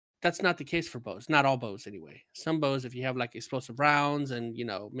 That's not the case for bows. Not all bows, anyway. Some bows, if you have like explosive rounds and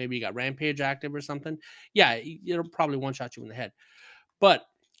maybe you got rampage active or something, yeah, it'll probably one shot you in the head. But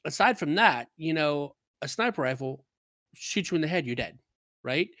aside from that, a sniper rifle shoot you in the head, you're dead,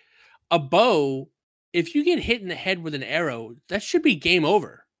 right? A bow, if you get hit in the head with an arrow, that should be game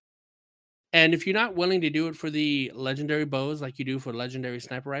over. And if you're not willing to do it for the legendary bows like you do for legendary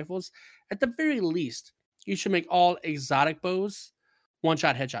sniper rifles, at the very least, you should make all exotic bows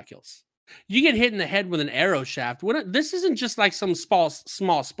one-shot headshot kills. You get hit in the head with an arrow shaft. This isn't just like some small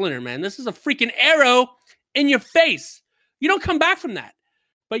splinter, man. This is a freaking arrow in your face. You don't come back from that.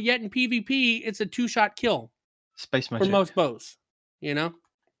 But yet in PvP, it's a 2-shot kill. space magic. For most bows,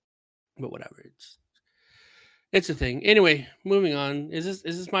 but whatever. It's a thing. Anyway, moving on. Is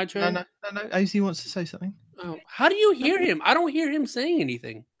this my turn? No. AZ wants to say something. Oh, how do you hear him? I don't hear him saying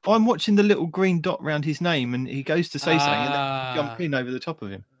anything. I'm watching the little green dot around his name, and he goes to say something, and then I jump Ah, in over the top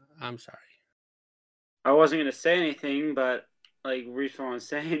of him. I'm sorry. I wasn't going to say anything, but like Respawn was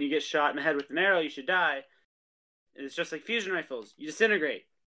saying, you get shot in the head with an arrow, you should die. It's just like fusion rifles. You disintegrate.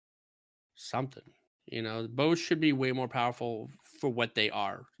 Something. Bows should be way more powerful for what they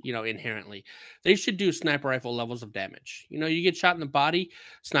are, inherently. They should do sniper rifle levels of damage. You get shot in the body,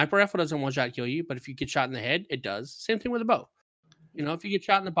 sniper rifle doesn't one-shot kill you, but if you get shot in the head, it does. Same thing with a bow. If you get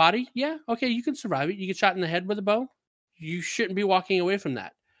shot in the body, yeah, okay, you can survive it. You get shot in the head with a bow, you shouldn't be walking away from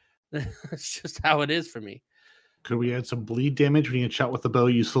that. That's just how it is for me. Could we add some bleed damage when you get shot with the bow?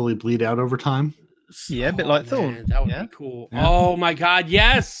 You slowly bleed out over time. Yeah, a bit like Thorn. Man, that would Yeah. be cool. Yeah. Oh my god,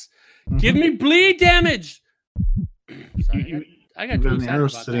 yes! Give me bleed damage. Sorry, I got You've too got an excited arrow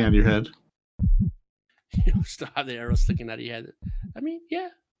about sitting that. on your head. You still have the arrow sticking out of your head. I mean, yeah,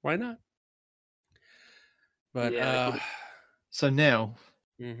 why not? But Yeah, So now,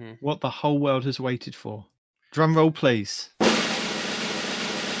 mhm. what the whole world has waited for. Drum roll, please.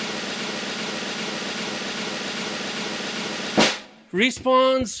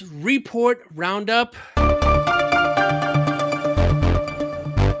 Respawn's report roundup.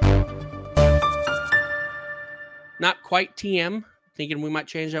 Not quite TM. Thinking we might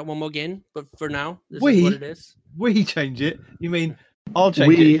change that one more again, but for now, this is what We? it is. We change it. You mean I'll change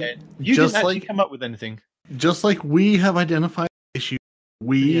We, it again? You just didn't actually like- come up with anything. Just like we have identified issues,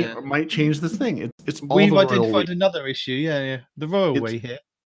 we Yeah. might change this thing. It's all We've the royal identified we. another issue. Yeah. The royal It's- way here.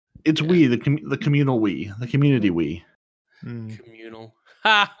 It's we, the communal we, the community we. Communal.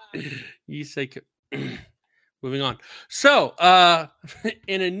 Ha! You say. Moving on. So,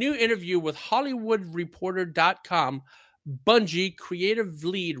 in a new interview with HollywoodReporter.com, Bungie creative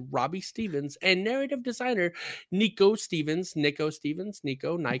lead Robbie Stevens and narrative designer Nico, Nike,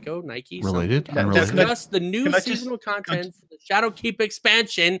 Related? something, Unrelated? discussed the new seasonal content for the Shadowkeep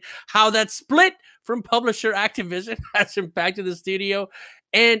expansion, how that split from publisher Activision has impacted the studio,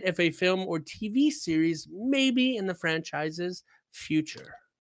 and if a film or TV series may be in the franchise's future.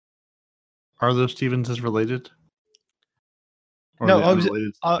 Are those Stevenses related? Or No, are they I was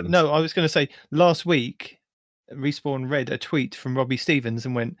unrelated Stevens? no, I was going to say last week, Respawn read a tweet from Robbie Stevens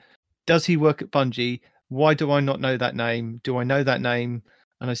and went, "Does he work at Bungie? Why do I not know that name? Do I know that name?"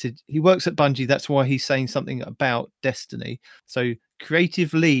 And I said, "He works at Bungie. That's why he's saying something about Destiny." So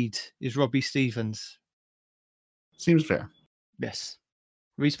creative lead is Robbie Stevens. Seems fair. Yes.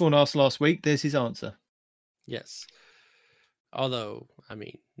 Respawn asked last week. There's his answer. Yes. Although, I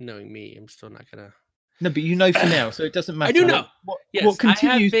mean, knowing me, I'm still not gonna. No, but you know for now, so it doesn't matter. I do know. What Yes, continues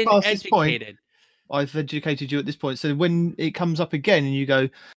I have been past this point? educated. I've educated you at this point. So when it comes up again and you go,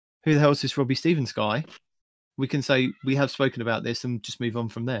 "Who the hell is this Robbie Stevens guy?" we can say we have spoken about this and just move on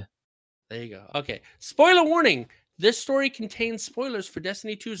from there. There you go. Okay. Spoiler warning. This story contains spoilers for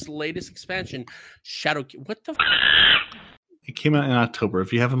Destiny 2's latest expansion, Shadowkeep. What the? It came out in October.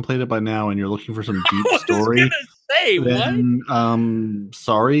 If you haven't played it by now and you're looking for some deep I was story, gonna say what? then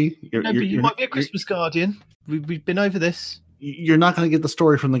sorry. No, but you might be a Christmas Guardian. We've been over this. You're not going to get the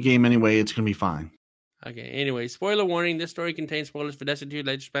story from the game anyway. It's going to be fine. Okay, anyway, spoiler warning. This story contains spoilers for Destiny 2,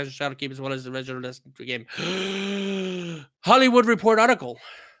 latest expansion, Shadowkeep, as well as the original Destiny 2 game. Hollywood Report article.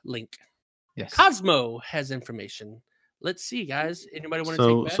 Link. Yes. Cosmo has information. Let's see, guys. Anybody want to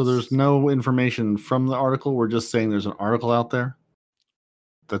take bets? So there's no information from the article. We're just saying there's an article out there.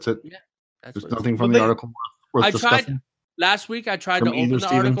 That's it. Yeah, that's There's what nothing from the article worth I tried discussing. last week. I tried From to open either the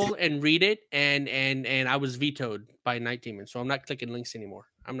Stevens? article and read it, and I was vetoed by Night Demon. So I'm not clicking links anymore.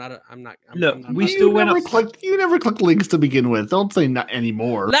 Look, I'm we not- still went never up. clicked. You never clicked links to begin with. Don't say not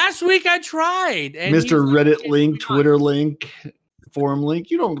anymore. Last week I tried, and Mr. he's like, Reddit "Okay, link, moving on." Twitter link, forum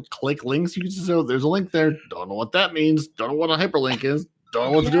link. You don't click links. You just say there's a link there. Don't know what that means. Don't know what a hyperlink is.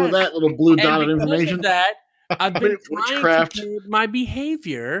 Don't know what to do with that little blue And dot of because information. of that, I've been trying Witchcraft. to build my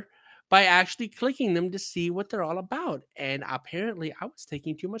behavior by actually clicking them to see what they're all about. And apparently, I was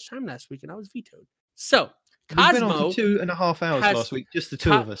taking too much time last week, and I was vetoed. So We went on Cosmo, for 2.5 hours has- last week, just the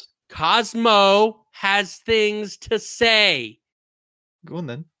two of us. Cosmo has things to say. Go on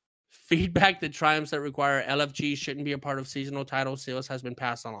then. Feedback that triumphs that require LFG shouldn't be a part of seasonal title sales has been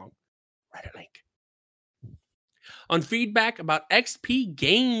passed along. Reddit link. On feedback about XP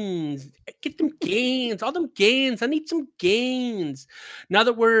gains. Get them gains. All them gains. I need some gains. Now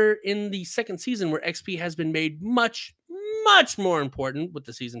that we're in the second season where XP has been made much, much more important with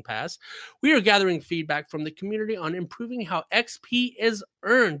the season pass, we are gathering feedback from the community on improving how XP is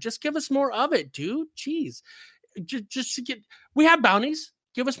earned. Just give us more of it, dude. Jeez. Just to get, we have bounties.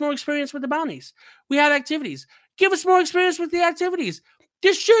 Give us more experience with the bounties. We have activities. Give us more experience with the activities.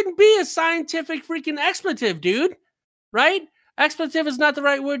 This shouldn't be a scientific freaking expletive, dude. Right? Expletive is not the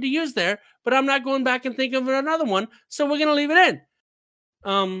right word to use there, but I'm not going back and think of another one, so we're gonna leave it in.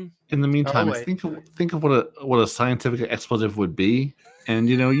 In the meantime, wait. think of what a scientific expletive would be, and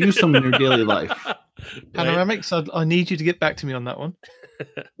use them in your daily life. Panoramics, I need you to get back to me on that one.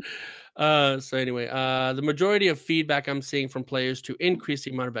 So anyway, the majority of feedback I'm seeing from players to increase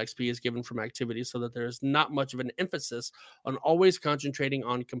the amount of XP is given from activities so that there is not much of an emphasis on always concentrating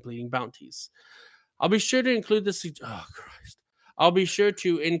on completing bounties. I'll be sure to include I'll be sure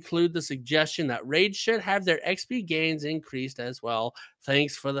to include the suggestion that raids should have their XP gains increased as well.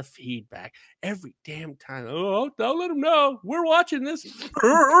 Thanks for the feedback. Every damn time. Oh, don't let them know. We're watching this.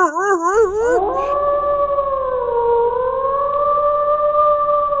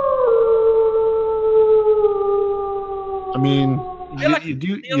 I mean, feel like you feel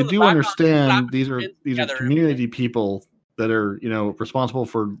do the background understand clapping these are together. community people that are responsible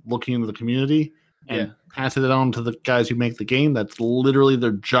for looking into the community and passing it on to the guys who make the game. That's literally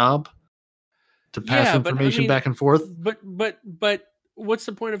their job, to pass Yeah, but, I information mean, back and forth. But what's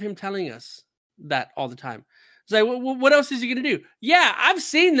the point of him telling us that all the time? It's like, what else is he going to do? Yeah, I've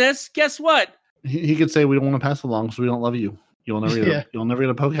seen this. Guess what? He could say, "We don't want to pass along, so we don't love you. You'll never get you'll never get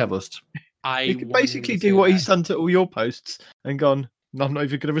a poke list." You can basically do what he's done to all your posts and gone, I'm not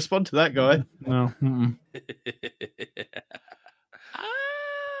even going to respond to that guy. No. Mm-mm.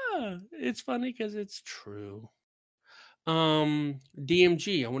 It's funny because it's true.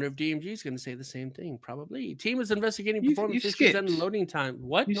 DMG. I wonder if DMG is going to say the same thing. Probably. Team is investigating You performance issues skipped. and loading time.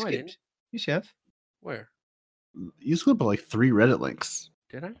 What? You No, I skipped. didn't. Yes, you have. Where? You screwed up like 3 Reddit links.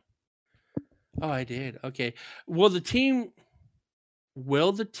 Did I? Oh, I did. Okay. Will the team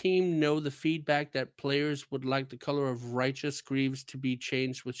know the feedback that players would like the color of Righteous Greaves to be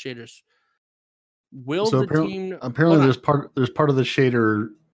changed with shaders? Will the team apparently there's part of the shader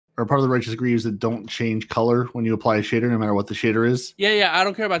or part of the Righteous Greaves that don't change color when you apply a shader, no matter what the shader is. Yeah, I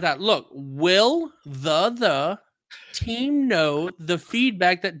don't care about that. Look, will the team know the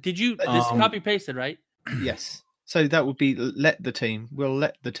feedback that this is copy pasted, right? Yes. So that would be we'll let the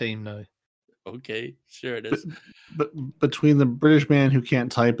team know. Okay, sure it is. But between the British man who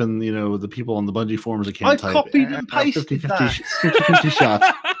can't type and the people on the Bungie forums that can't type, I copied and pasted 50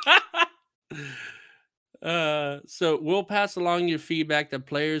 shot. So we'll pass along your feedback that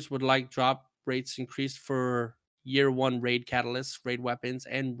players would like drop rates increased for year 1 raid catalysts, raid weapons,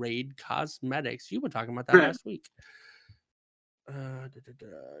 and raid cosmetics. You were talking about that last week.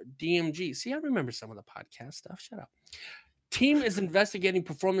 DMG. See, I remember some of the podcast stuff. Shut up. Team is investigating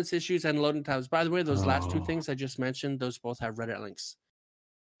performance issues and loading times. By the way, those last 2 things I just mentioned, those both have Reddit links.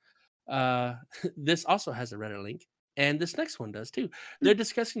 This also has a Reddit link, and this next one does too. They're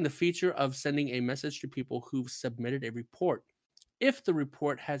discussing the feature of sending a message to people who've submitted a report. If the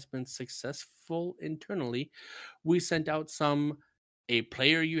report has been successful internally, we sent out a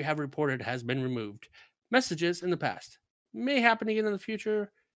player you have reported has been removed. Messages in the past. May happen again in the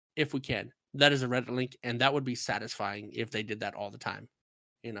future if we can. That is a Reddit link, and that would be satisfying if they did that all the time,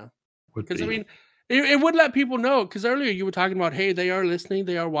 Because, I mean, it would let people know, because earlier you were talking about, hey, they are listening,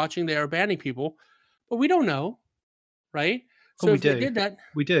 they are watching, they are banning people, but we don't know, right? So if they did that...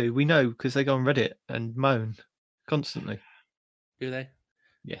 We do. We know, because they go on Reddit and moan constantly. Do they?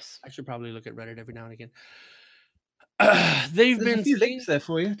 Yes. I should probably look at Reddit every now and again. There's a few links there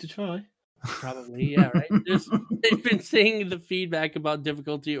for you to try. Probably, yeah, right. They've been seeing the feedback about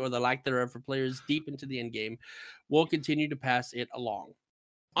difficulty or the lack thereof for players deep into the end game. We'll continue to pass it along.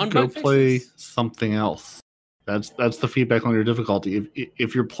 Go play something else. That's the feedback on your difficulty.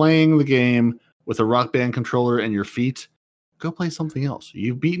 If you're playing the game with a Rock Band controller and your feet, go play something else.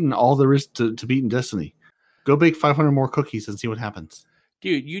 You've beaten all there is to beat in Destiny. Go bake 500 more cookies and see what happens.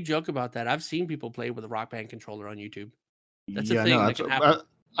 Dude, you joke about that. I've seen people play with a Rock Band controller on YouTube. That's a thing that can happen.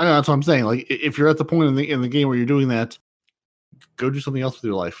 I know, that's what I'm saying. Like, if you're at the point in the game where you're doing that, go do something else with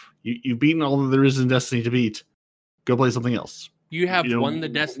your life. You've beaten all that there is in Destiny to beat. Go play something else. You have won the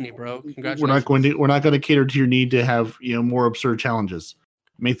Destiny, bro. Congratulations. We're not going to cater to your need to have more absurd challenges.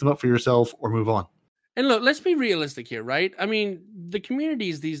 Make them up for yourself or move on. And look, let's be realistic here, right? I mean, the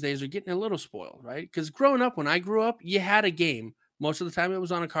communities these days are getting a little spoiled, right? Because growing up, when I grew up, you had a game. Most of the time, it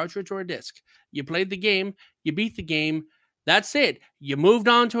was on a cartridge or a disc. You played the game, you beat the game. That's it. You moved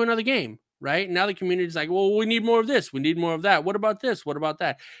on to another game, right? Now the community is like, well, we need more of this. We need more of that. What about this? What about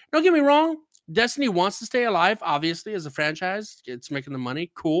that? Don't get me wrong. Destiny wants to stay alive, obviously, as a franchise. It's making the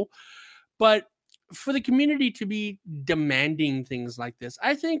money. Cool. But for the community to be demanding things like this,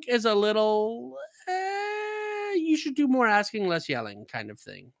 I think is a little, you should do more asking, less yelling kind of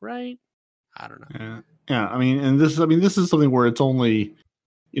thing, right? I don't know. Yeah. I mean, this is something where it's only,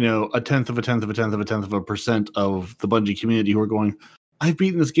 a tenth of a percent of the Bungie community who are going, I've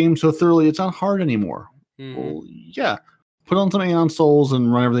beaten this game so thoroughly, it's not hard anymore. Mm. Well, yeah. Put on some Aeon Souls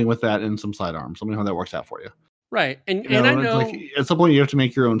and run everything with that and some sidearms. Let me know how that works out for you. Right. And I know... Like, at some point, you have to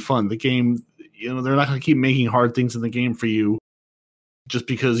make your own fun. The game, they're not going to keep making hard things in the game for you just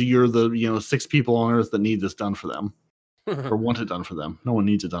because you're the, 6 people on Earth that need this done for them or want it done for them. No one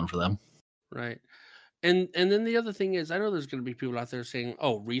needs it done for them. Right. And then the other thing is, I know there's going to be people out there saying,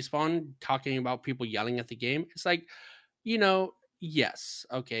 oh, Respawn talking about people yelling at the game. It's like, yes,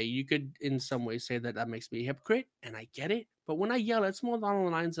 okay, you could in some ways say that makes me a hypocrite, and I get it. But when I yell, it's more along the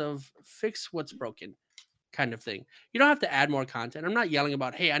lines of fix what's broken kind of thing. You don't have to add more content. I'm not yelling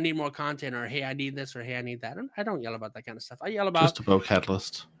about, hey, I need more content, or hey, I need this, or hey, I need that. I don't yell about that kind of stuff. I yell about just a bow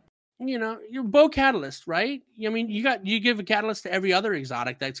catalyst. Your bow catalyst, right? I mean, you give a catalyst to every other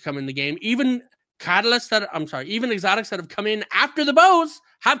exotic that's come in the game. Even exotics that have come in after the bows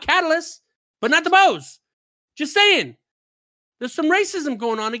have catalysts, but not the bows. Just saying. There's some racism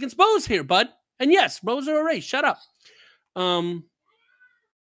going on against bows here, bud. And yes, bows are a race. Shut up.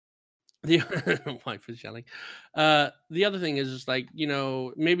 The wife is yelling. The other thing is just like,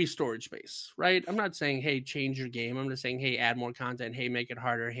 maybe storage space, right? I'm not saying, hey, change your game. I'm just saying, hey, add more content. Hey, make it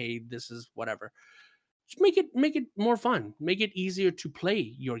harder. Hey, this is whatever. Just make it more fun. Make it easier to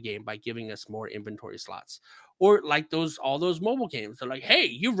play your game by giving us more inventory slots. Or like all those mobile games. They're like, hey,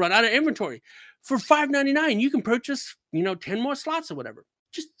 you've run out of inventory. For $5.99, you can purchase, 10 more slots or whatever.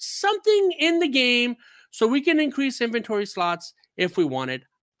 Just something in the game so we can increase inventory slots if we want it.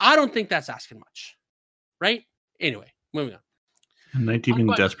 I don't think that's asking much, right? Anyway, moving on. Night Demon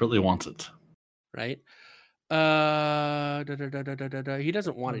desperately wants it. Right? He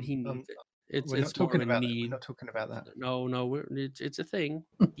doesn't want it. He needs it. It's not talking more of a about need. We're not talking about that. No, it's a thing.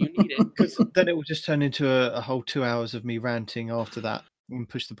 You need it. Because then it will just turn into a whole 2 hours of me ranting after that and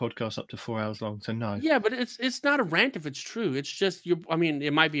push the podcast up to 4 hours long. So no. Yeah, but it's not a rant if it's true. It's just I mean,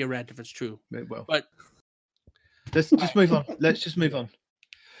 it might be a rant if it's true. Well, but let's just move on. Let's just move on.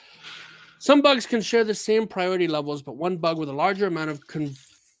 Some bugs can share the same priority levels, but one bug with a larger amount of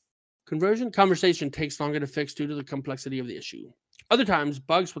conversation takes longer to fix due to the complexity of the issue. Other times,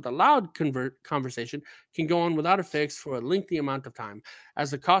 bugs with a loud conversation can go on without a fix for a lengthy amount of time,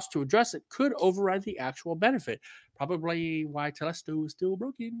 as the cost to address it could override the actual benefit. Probably why Telesto is still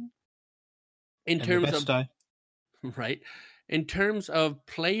broken. In terms of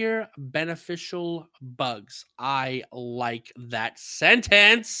player beneficial bugs, I like that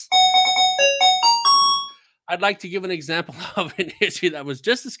sentence. I'd like to give an example of an issue that was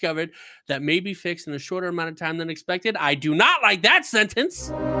just discovered that may be fixed in a shorter amount of time than expected. I do not like that sentence.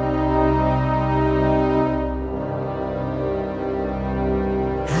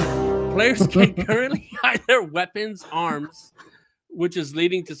 Players can currently hide their weapons, arms, which is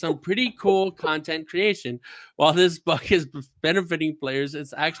leading to some pretty cool content creation. While this bug is benefiting players,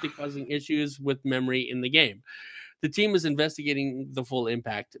 it's actually causing issues with memory in the game. The team is investigating the full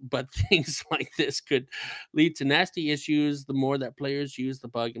impact, but things like this could lead to nasty issues the more that players use the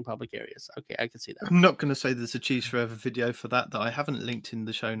bug in public areas. Okay, I can see that. I'm not going to say there's a Cheese Forever video for that I haven't linked in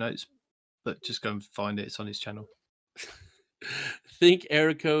the show notes, but just go and find it. It's on his channel. Think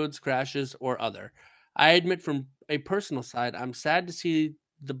error codes, crashes, or other. I admit from a personal side, I'm sad to see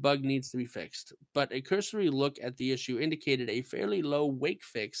the bug needs to be fixed, but a cursory look at the issue indicated a fairly low wake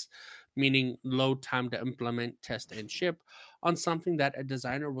fix, meaning low time to implement, test, and ship on something that a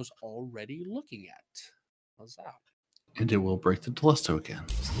designer was already looking at. How's that? And it will break the Telesto again.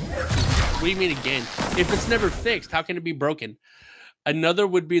 What do you mean again? If it's never fixed, how can it be broken? Another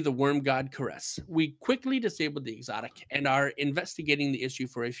would be the Worm God Caress. We quickly disabled the exotic and are investigating the issue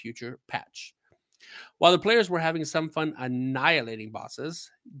for a future patch. While the players were having some fun annihilating bosses,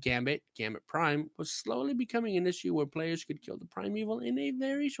 Gambit Prime was slowly becoming an issue where players could kill the primeval in a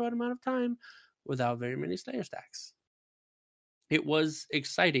very short amount of time without very many Slayer stacks. It was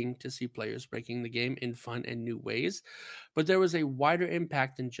exciting to see players breaking the game in fun and new ways, but there was a wider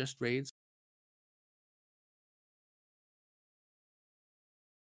impact than just raids.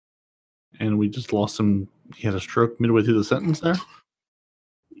 And we just lost him. He had a stroke midway through the sentence there.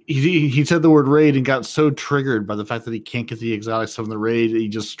 He said the word raid and got so triggered by the fact that he can't get the exotics from the raid, he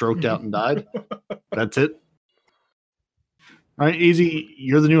just stroked out and died. That's it. All right, Easy,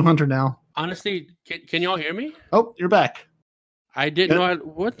 you're the new hunter now. Honestly, can y'all hear me? Oh, you're back. I didn't know.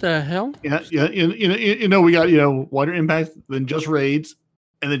 What the hell? Yeah. We got wider impact than just raids,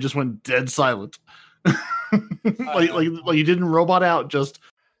 and then just went dead silent. like you didn't robot out, just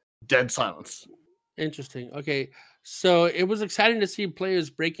dead silence. Interesting. Okay. So it was exciting to see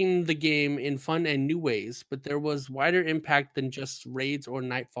players breaking the game in fun and new ways, but there was wider impact than just raids or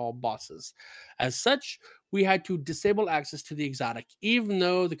Nightfall bosses. As such, we had to disable access to the exotic, even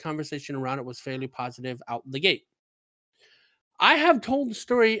though the conversation around it was fairly positive out the gate. I have told the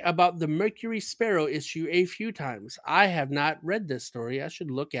story about the Mercury Sparrow issue a few times. I have not read this story. I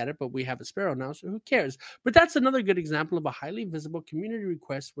should look at it, but we have a Sparrow now, so who cares? But that's another good example of a highly visible community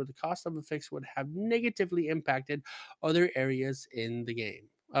request where the cost of a fix would have negatively impacted other areas in the game.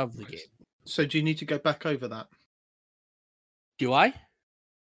 So do you need to go back over that? Do I?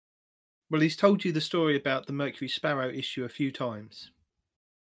 Well, he's told you the story about the Mercury Sparrow issue a few times.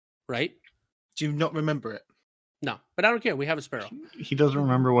 Right? Do you not remember it? No, but I don't care. We have a Sparrow. He doesn't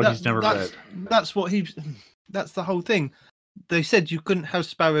remember what he's never read. That's the whole thing. They said you couldn't have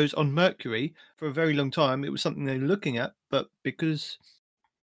sparrows on Mercury for a very long time. It was something they were looking at, but because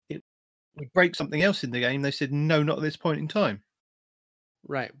it would break something else in the game, they said no, not at this point in time.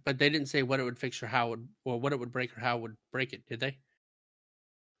 Right, but they didn't say what it would fix or how it would, or what it would break or how it would break it, did they?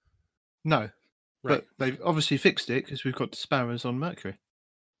 No, right. But they've obviously fixed it because we've got the sparrows on Mercury.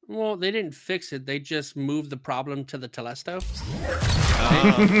 Well, they didn't fix it. They just moved the problem to the Telesto.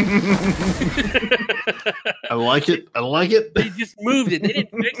 I like it. They just moved it. They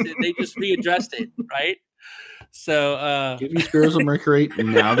didn't fix it. They just readdressed it, right? So, give me Sparrows of Mercury.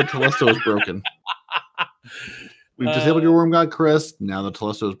 Now the Telesto is broken. We've disabled your Worm God Caress. Now the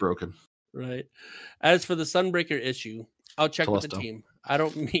Telesto is broken. Right. As for the Sunbreaker issue, I'll check with the team. I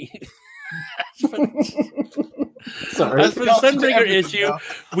don't mean... Sorry. As for the Sunbreaker issue,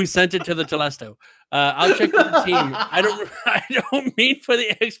 we sent it to the Telesto. I'll check with the team. I don't mean for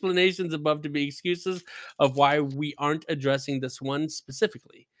the explanations above to be excuses of why we aren't addressing this one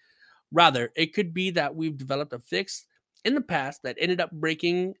specifically. Rather, it could be that we've developed a fix in the past that ended up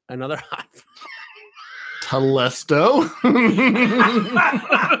breaking another hot. Telesto.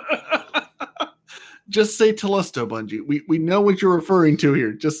 Just say Telesto, Bungie. We know what you're referring to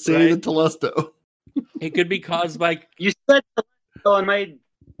here. Just say the Telesto. It could be caused by. You said Telesto and my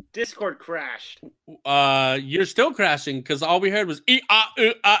Discord crashed. You're still crashing because all we heard was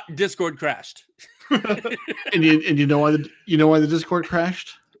Discord crashed. and you know why the Discord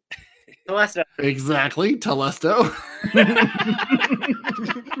crashed? Telesto. Exactly, Telesto.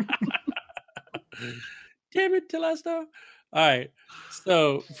 Damn it, Telesto. All right.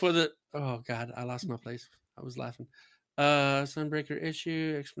 So for the God, I lost my place. I was laughing. Sunbreaker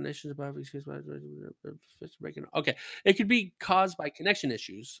issue, explanations about excuse me, breaking. Okay. It could be caused by connection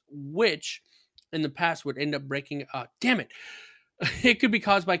issues, which in the past would end up breaking damn it. It could be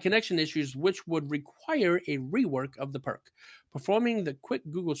caused by connection issues, which would require a rework of the perk. Performing the quick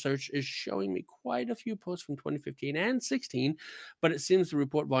Google search is showing me quite a few posts from 2015 and 16, but it seems the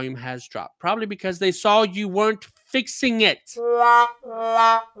report volume has dropped, probably because they saw you weren't fixing it. So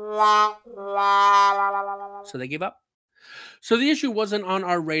they gave up. So the issue wasn't on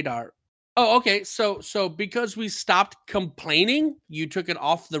our radar. Oh, okay. So because we stopped complaining, you took it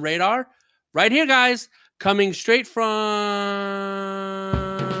off the radar. Right here, guys. Coming straight from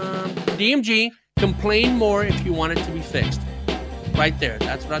DMG, complain more if you want it to be fixed. Right there.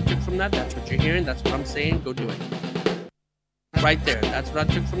 That's what I took from that. That's what you're hearing. That's what I'm saying. Go do it. Right there. That's what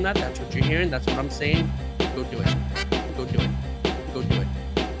I took from that. That's what you're hearing. That's what I'm saying. Go do it. Go do it. Go do it.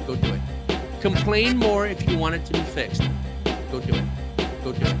 Go do it. Complain more if you want it to be fixed. Go do it.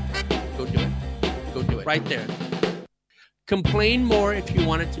 Go do it. Go do it. Go do it. Right there. Complain more if you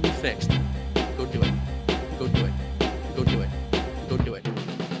want it to be fixed. Go do it. Go do it. Go do it. Go do it.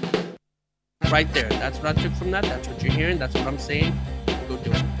 Right there. That's what I took from that. That's what you're hearing. That's what I'm saying. Go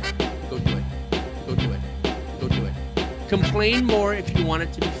do it. Go do it. Go do it. Go do it. Complain more if you want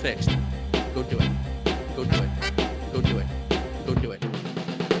it to be fixed. Go do it. Go do it. Go do it. Go do it.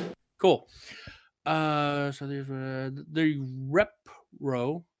 Cool. So there's the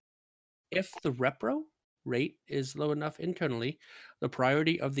repro. If the repro rate is low enough internally, the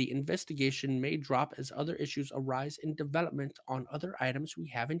priority of the investigation may drop as other issues arise in development on other items we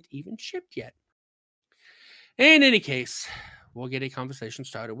haven't even shipped yet. In any case, we'll get a conversation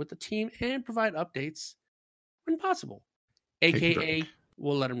started with the team and provide updates when possible. AKA,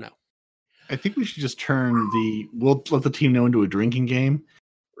 we'll let them know. I think we should just we'll let the team know into a drinking game.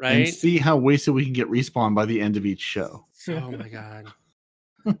 Right? And see how wasted we can get respawned by the end of each show. Oh my God.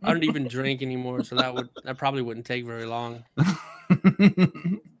 I don't even drink anymore, so that probably wouldn't take very long.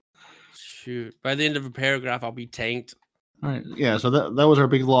 Shoot. By the end of a paragraph, I'll be tanked. All right. Yeah, so that was our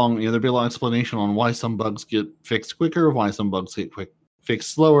big long explanation on why some bugs get fixed quicker, why some bugs get fixed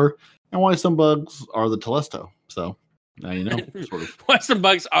slower, and why some bugs are the Telesto. So now you know sort of why some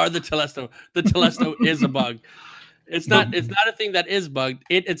bugs are the Telesto. The Telesto is a bug. It's not a thing that is bugged.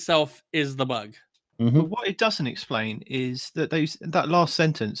 It itself is the bug. Mm-hmm. But what it doesn't explain is that that last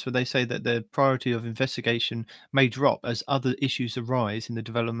sentence where they say that the priority of investigation may drop as other issues arise in the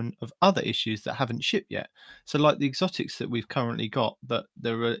development of other issues that haven't shipped yet. So like the exotics that we've currently got that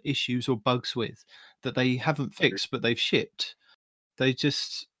there are issues or bugs with that they haven't fixed but they've shipped. They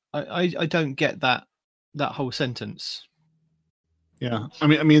just I don't get that whole sentence. Yeah. I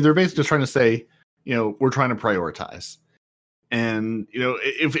mean they're basically just trying to say, we're trying to prioritize. And,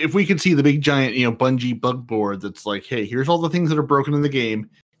 if we could see the big giant, Bungie bug board that's like, hey, here's all the things that are broken in the game.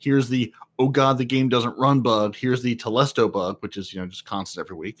 Here's the, oh God, the game doesn't run bug. Here's the Telesto bug, which is, just constant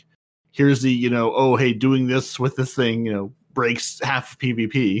every week. Here's the, oh, hey, doing this with this thing, breaks half of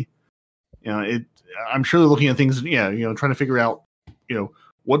PvP. I'm sure they're looking at things, trying to figure out,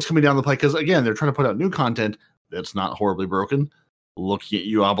 what's coming down the pipe. Because, again, they're trying to put out new content that's not horribly broken. Looking at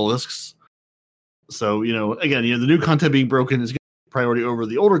you, obelisks. So, again, the new content being broken is priority over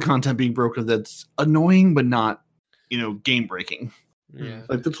the older content being broken that's annoying but not, game breaking. Yeah.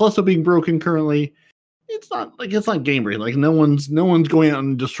 Like the Telesto being broken currently, it's not game breaking. Like no one's going out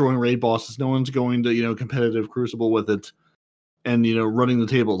and destroying raid bosses. No one's going to, competitive Crucible with it and, running the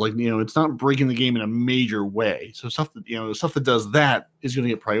table. Like, it's not breaking the game in a major way. So stuff that does that is going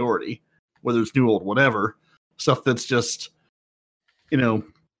to get priority, whether it's new, old, whatever. Stuff that's just,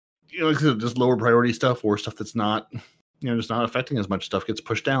 just lower priority stuff or stuff that's not, just not affecting as much stuff gets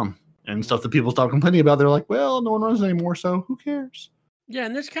pushed down. And stuff that people stop complaining about, they're like, well, no one runs anymore, so who cares? Yeah,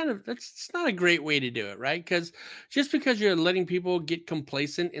 and it's not a great way to do it, right? Because just because you're letting people get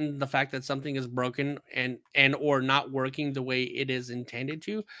complacent in the fact that something is broken and or not working the way it is intended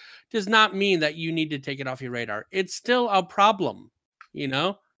to, does not mean that you need to take it off your radar. It's still a problem, you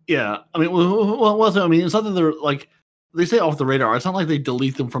know? Yeah, I mean, I mean, it's not that they're like they say off the radar. It's not like they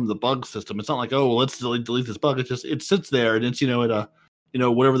delete them from the bug system. It's not like, oh, well, let's delete this bug. It's just it sits there and it's at a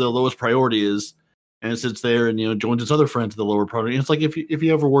whatever the lowest priority is, and it sits there and joins its other friends at the lower priority. And it's like if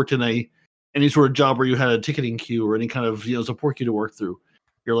you ever worked in any sort of job where you had a ticketing queue or any kind of support queue to work through,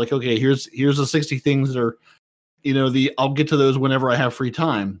 you're like, okay, here's the 60 things that are I'll get to those whenever I have free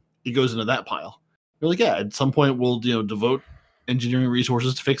time. It goes into that pile. You're like, yeah, at some point we'll devote engineering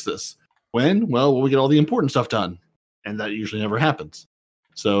resources to fix this. When? Well, we get all the important stuff done, and that usually never happens.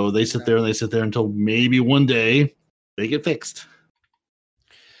 So they sit there until maybe one day they get fixed.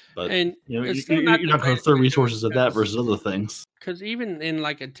 But And you're it's not still not the going to greatest throw way to do it resources at that because- versus other things. Because even in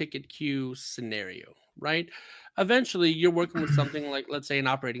like a ticket queue scenario, right? Eventually, you're working with something like, let's say, an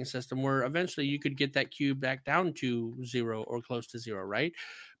operating system where eventually you could get that queue back down to 0 or close to 0, right?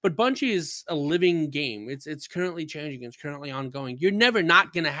 But Bungie is a living game. It's currently changing. It's currently ongoing. You're never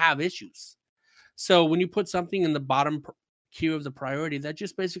not going to have issues. So when you put something in the bottom queue of the priority, that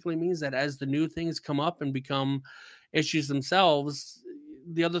just basically means that as the new things come up and become issues themselves,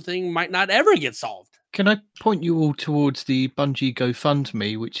 the other thing might not ever get solved. Can I point you all towards the Bungie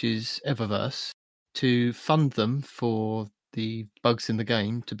GoFundMe, which is Eververse, to fund them for the bugs in the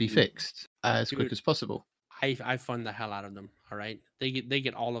game to be fixed as quick Dude. as possible? I fund the hell out of them. All right, they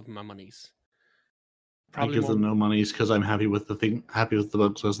get all of my monies. I give them no monies because I'm happy with the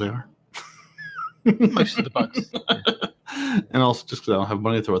bugs as they are. Most of the bugs. And also just because I don't have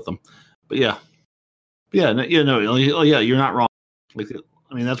money to throw at them. But yeah, you're not wrong. Like,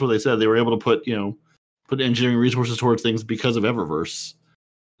 I mean, that's what they said. They were able to put engineering resources towards things because of Eververse,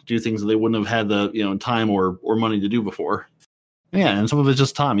 to do things that they wouldn't have had the time or money to do before. Yeah, and some of it's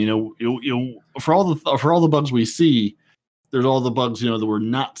just time. For all the bugs we see, there's all the bugs that we're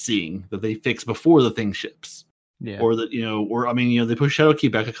not seeing that they fix before the thing ships. Yeah. Or that they pushed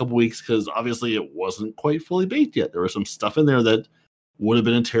Shadowkeep back a couple weeks because obviously it wasn't quite fully baked yet. There was some stuff in there that would have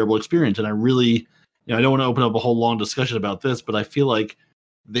been a terrible experience, and I really, I don't want to open up a whole long discussion about this, but I feel like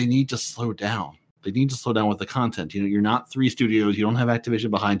they need to slow down. They need to slow down with the content. You're not 3 studios. You don't have Activision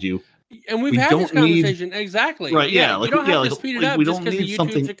behind you. And we've had this conversation. Exactly. Right, yeah. You don't have to speed it up we just don't because the need YouTubes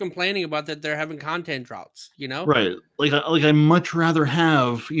something- are complaining about that they're having content drops, Right. Like I much rather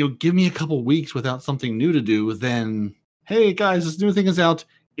have, give me a couple weeks without something new to do than, hey guys, this new thing is out.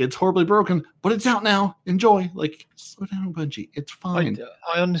 It's horribly broken, but it's out now. Enjoy. Like, slow down, Bungie. It's fine.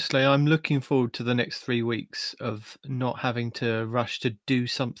 I honestly, I'm looking forward to the next 3 weeks of not having to rush to do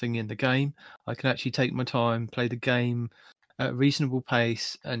something in the game. I can actually take my time, play the game at a reasonable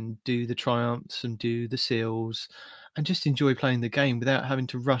pace, and do the triumphs and do the seals, and just enjoy playing the game without having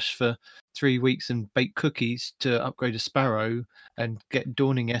to rush for 3 weeks and bake cookies to upgrade a Sparrow and get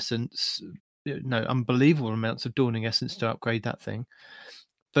Dawning Essence. Unbelievable amounts of Dawning Essence to upgrade that thing.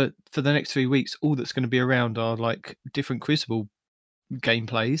 But for the next 3 weeks, all that's going to be around are like different Crucible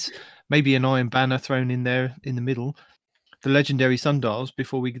gameplays, maybe an Iron Banner thrown in there in the middle, the legendary sundials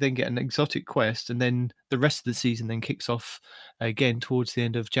before we then get an exotic quest, and then the rest of the season then kicks off again towards the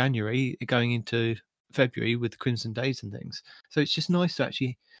end of January, going into February with the Crimson Days and things. So it's just nice to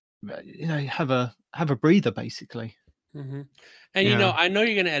actually, have a breather basically. Mm-hmm. And I know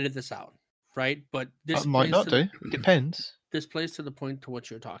you're going to edit this out, right? But this I might not do. It depends. This plays to the point to what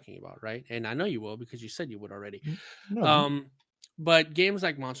you're talking about, right? And I know you will because you said you would already. No. But games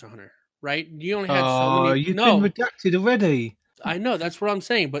like Monster Hunter, right? You only had so many. You've been redacted already. I know, that's what I'm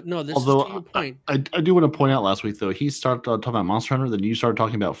saying. But no, this is to your point. I do want to point out last week though, he started talking about Monster Hunter, then you started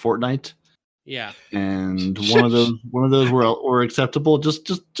talking about Fortnite. Yeah. And one of those were acceptable. Just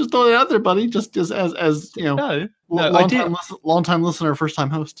throw it out there, buddy. Just as long time listener, first time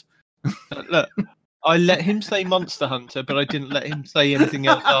host. Look, I let him say Monster Hunter, but I didn't let him say anything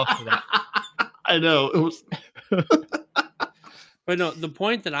else after that. I know. It was But no, the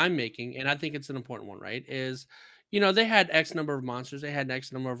point that I'm making, and I think it's an important one, right, is, they had X number of monsters, they had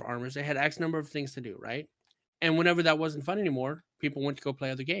X number of armors, they had X number of things to do, right? And whenever that wasn't fun anymore, people went to go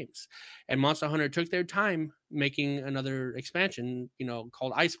play other games. And Monster Hunter took their time making another expansion,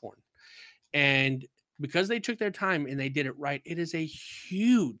 called Iceborne. And because they took their time and they did it right, it is a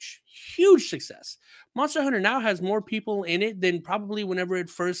huge, huge success. Monster Hunter now has more people in it than probably whenever it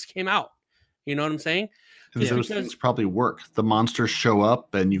first came out. You know what I'm saying? Those things probably work. The monsters show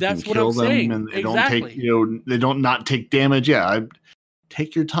up and you can kill them, saying. and they Exactly. don't take they don't not take damage. Yeah,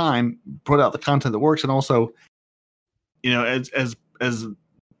 take your time, put out the content that works, and also, as as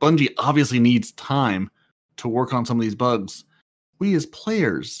Bungie obviously needs time to work on some of these bugs, we as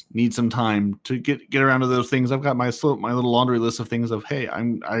players need some time to get around to those things. I've got my little laundry list of things of, hey,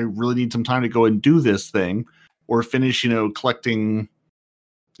 I really need some time to go and do this thing or finish, collecting,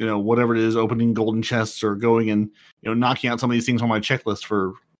 whatever it is, opening golden chests or going and, knocking out some of these things on my checklist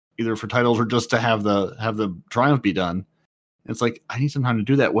for either for titles or just to have the triumph be done. It's like, I need some time to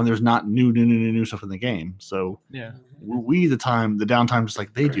do that when there's not new stuff in the game. So Yeah, we the downtime, just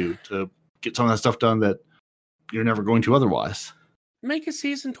like they do, to get some of that stuff done that you're never going to otherwise. Make a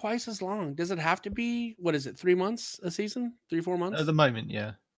season twice as long. Does it have to be, what is it, 3 months a season? 3-4 months? at the moment,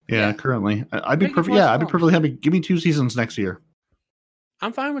 yeah. Yeah, currently. I'd be Make it perfect. twice Yeah, as I'd be long. perfectly happy. Give me 2 seasons next year.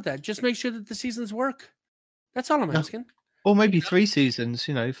 I'm fine with that. Just make sure that the seasons work. That's all I'm Yeah. asking. Or maybe 3 seasons,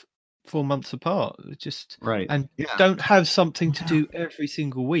 4 months apart. Just Right. and Yeah. don't have something to do every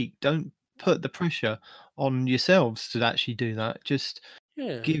single week. Don't put the pressure on yourselves to actually do that. Just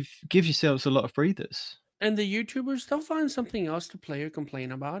Yeah. give yourselves a lot of breathers. And the YouTubers, they'll find something else to play or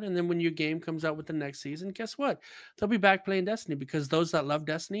complain about. And then when your game comes out with the next season, guess what? They'll be back playing Destiny because those that love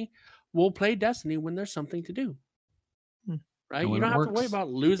Destiny will play Destiny when there's something to do. Right? And You when don't it have to worry works. about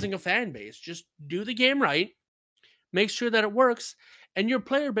losing a fan base. Just do the game right. Make sure that it works. And your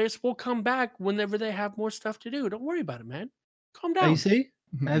player base will come back whenever they have more stuff to do. Don't worry about it, man. Calm down. AC,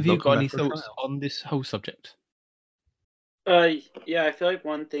 have They'll you come got any back for a thoughts trial. on this whole subject? Yeah, I feel like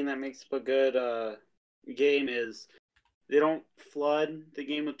one thing that makes a good game is they don't flood the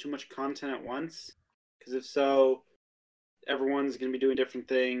game with too much content at once. Because if so, everyone's going to be doing different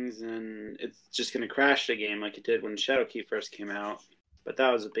things, and it's just going to crash the game like it did when Shadowkeep first came out. But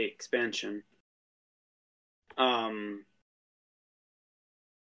that was a big expansion.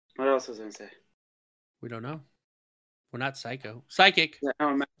 What else was I going to say? We don't know. We're not psycho. Psychic.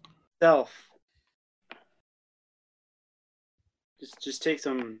 Yeah, myself. Just take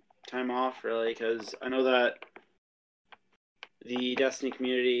some time off, really, because I know that the Destiny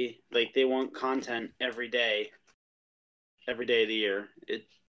community, like, they want content every day of the year. It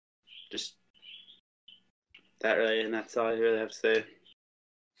just that really, and that's all I really have to say.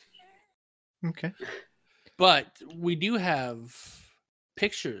 Okay. But we do have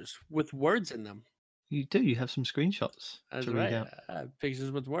pictures with words in them. You do. You have some screenshots That's to read right. out.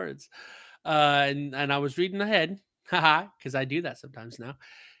 Pictures with words. And I was reading ahead, haha, because I do that sometimes now.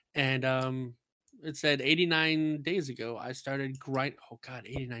 And it said 89 days ago, I started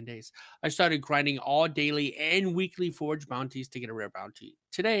 89 days. I started grinding all daily and weekly Forge bounties to get a rare bounty.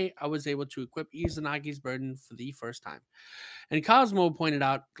 Today, I was able to equip Izanagi's Burden for the first time. And Cosmo pointed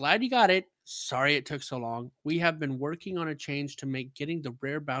out, glad you got it. Sorry it took so long. We have been working on a change to make getting the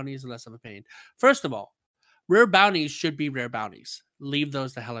rare bounties less of a pain. First of all, rare bounties should be rare bounties. Leave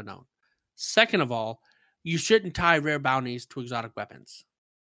those the hell alone. Second of all, you shouldn't tie rare bounties to exotic weapons.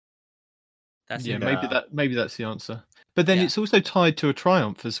 That's Yeah, it. maybe that's the answer. But then Yeah. it's also tied to a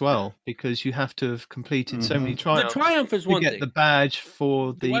triumph as well, because you have to have completed so many Mhm. The triumphs triumph is to one get thing. the badge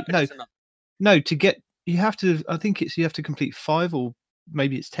for The the weapon no is another. no to get you have to. I think you have to complete 5 or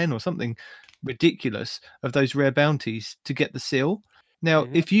maybe it's 10 or something ridiculous of those rare bounties to get the seal. Now,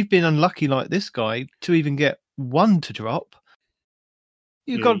 Mhm. if you've been unlucky like this guy to even get one to drop,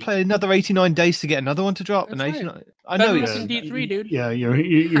 you've Yeah, got to play another 89 days to get another one to drop. That's And right. 89, I know Better it's looking D3, dude. Yeah, you're Have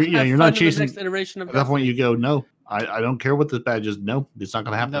you're fun not in the chasing. next iteration of At that point, Destiny. you go, no, I don't care what this badge is. No, it's not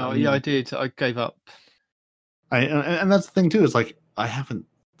going to happen. no, yeah, I did. I gave up. And that's the thing too. Is like I haven't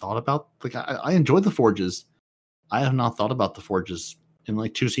thought about I enjoy the forges. I have not thought about the forges in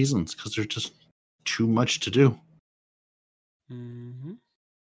like 2 seasons because there's just too much to do. Mm-hmm.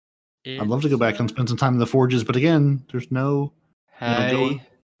 I'd love to go back and spend some time in the forges, but again, there's no Hey.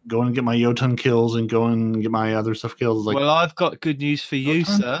 go and get my Jotun kills and go and get my other stuff kills. Like, Well, I've got good news for you,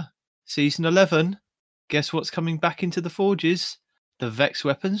 time. sir. Season 11. Guess what's coming back into the forges? The Vex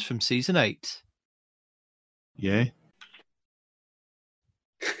weapons from Season 8. yay.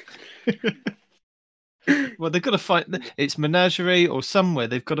 Well, they've got to find... It's Menagerie or somewhere.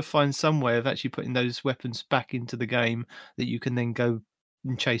 They've got to find some way of actually putting those weapons back into the game that you can then go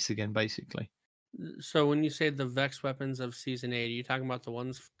and chase again, basically. So when you say the Vex weapons of Season 8, are you talking about the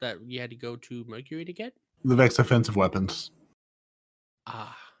ones that you had to go to Mercury to get? The Vex offensive weapons.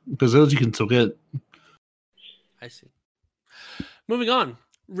 Ah, Because those you can still get. I see. Moving on.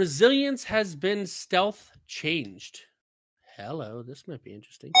 Resilience has been stealth changed. Hello, this might be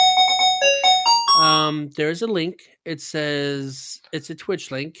interesting. There's a link. It says it's a Twitch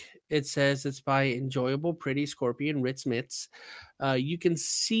link. It says it's by Enjoyable Pretty Scorpion Ritz Mitz. You can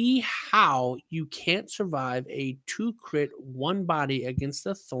see how you can't survive a 2 crit 1 body against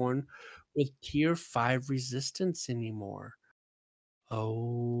the Thorn with tier 5 resistance anymore.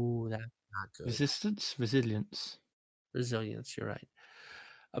 Oh, that's not good. Resistance, resilience. Resilience, you're right.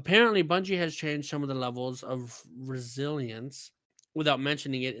 Apparently, Bungie has changed some of the levels of resilience without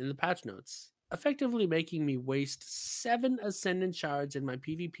mentioning it in the patch notes, effectively making me waste 7 Ascendant Shards in my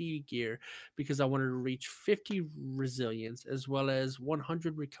PvP gear because I wanted to reach 50 resilience as well as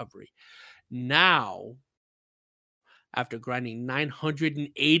 100 recovery. Now, after grinding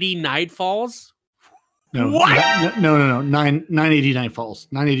 980 Nightfalls, No, what? No. 980 Nightfalls.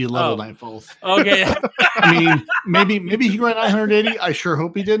 980 level Oh. Nightfalls. Okay. I mean, maybe he got 980. I sure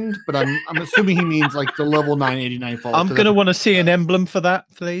hope he didn't, but I'm assuming he means like the level 980 Nightfall. I'm going to want to see an emblem for that,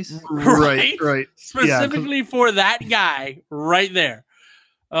 please. Right. Specifically for that guy right there.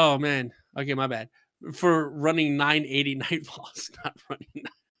 Oh, man. Okay, my bad. For running 980 Nightfalls, not running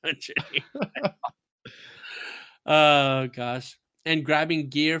 980. Oh, gosh. And grabbing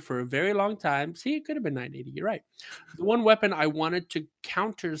gear for a very long time. See, it could have been 980. You're right. The one weapon I wanted to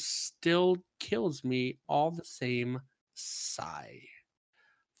counter still kills me all the same. Sigh.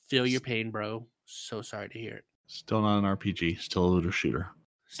 Feel your pain, bro. So sorry to hear it. Still not an RPG. Still a looter shooter.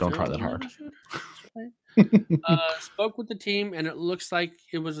 Don't try that hard. Spoke with the team, and it looks like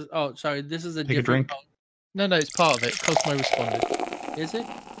it was. Oh, sorry. This is a Take different. a drink. No, it's part of it. Cosmo responded. Is it?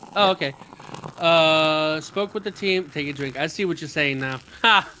 Oh, okay. Spoke with the team. Take a drink. I see what you're saying now.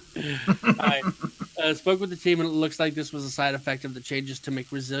 Ha! All right. Spoke with the team, and it looks like this was a side effect of the changes to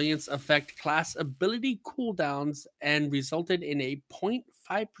make resilience affect class ability cooldowns and resulted in a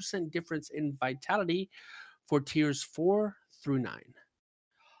 0.5% difference in vitality for tiers 4 through 9.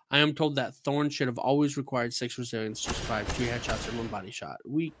 I am told that Thorn should have always required 6 resilience to survive 2 headshots and 1 body shot.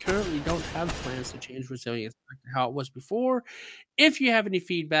 We currently don't have plans to change resilience back to how it was before. If you have any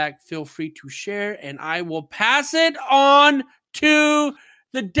feedback, feel free to share, and I will pass it on to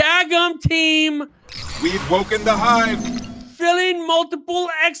the Daggum team. We've woken the hive. Filling multiple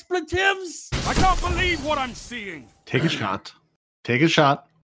expletives. I can't believe what I'm seeing. Take a shot. Take a shot.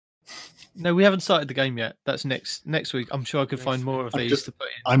 No, we haven't started the game yet. That's next week. I'm sure I could find more of these to put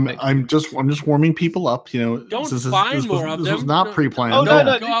in. I'm just warming people up. You know, Don't find more of them. This was not pre-planned. Oh,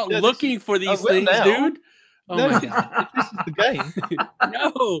 no. Go out looking for these things, now. dude. Oh No, my god. This is the game.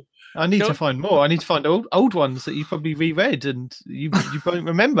 No. I need to Don't- find more. I need to find old ones that you probably reread and you won't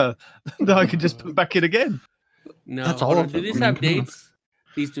remember that I can just put back in again. No. That's hold all on. of Do it. these have dates?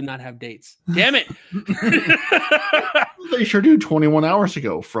 These do not have dates. Damn it. They sure do. 21 hours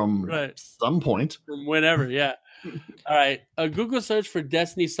ago from Right. some point. From whenever, yeah. All right. A Google search for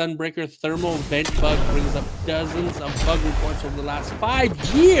Destiny Sunbreaker thermal vent bug brings up dozens of bug reports over the last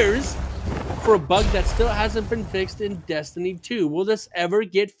 5 years for a bug that still hasn't been fixed in Destiny 2. Will this ever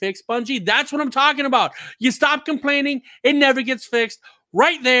get fixed, Bungie? That's what I'm talking about. You stop complaining. It never gets fixed.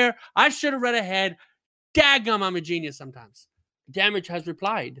 Right there. I should have read ahead. Daggum, I'm a genius sometimes. Damage has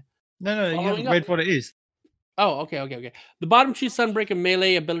replied. No, you Following haven't up. read what it is. Oh, okay. The bottom 2 Sunbreaker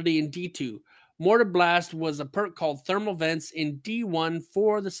melee ability in D2. Mortar Blast was a perk called Thermal Vents in D1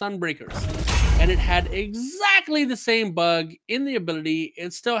 for the Sunbreakers. And it had exactly the same bug in the ability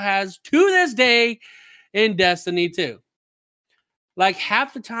it still has to this day in Destiny 2. Like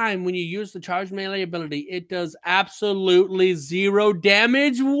half the time when you use the charged melee ability, it does absolutely 0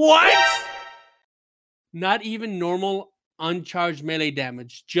 damage. What? Not even normal uncharged melee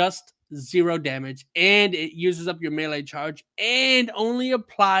damage, just 0 damage, and it uses up your melee charge and only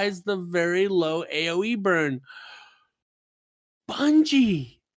applies the very low AoE burn.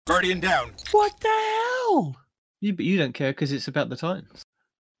 Bungie, Guardian down. what the hell? But you don't care because it's about the Titans.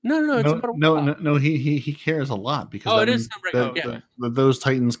 No, it's about a No. He cares a lot because Oh, that it is means Sunbreaker, that- yeah. that those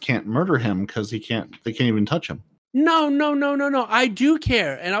Titans can't murder him because they can't even touch him. No. I do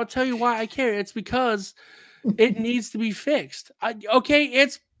care, and I'll tell you why I care. It's because it needs to be fixed. Okay,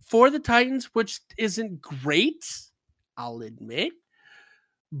 it's for the Titans, which isn't great, I'll admit.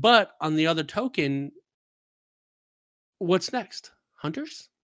 But on the other token, what's next? Hunters?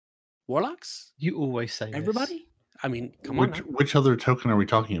 Warlocks? You always say this. Everybody? I mean, come on. now. Which other token are we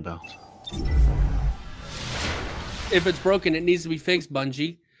talking about? If it's broken, it needs to be fixed,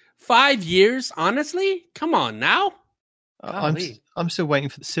 Bungie. 5 years? Honestly? Come on now. Golly. I'm still waiting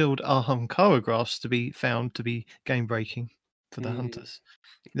for the sealed Arham choreographs to be found to be game breaking for the Hunters.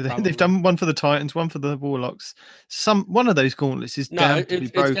 Probably. They've done one for the Titans, one for the Warlocks. One of those gauntlets is No, damned to be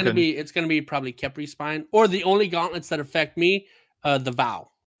broken. it's gonna be probably Kepri Spine or the only gauntlets that affect me, the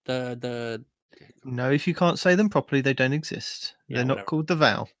Vow. The No, if you can't say them properly, they don't exist. Yeah, They're not whatever. called the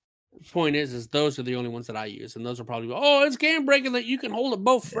Vow. point is those are the only ones that I use, and those are probably it's game breaking that you can hold a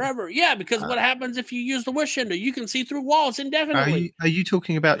bow forever. Yeah, because what happens if you use the Wish Ender? You can see through walls indefinitely. Are you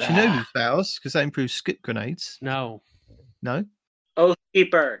talking about Shinobi's vows? Because that improves skip grenades. No, No.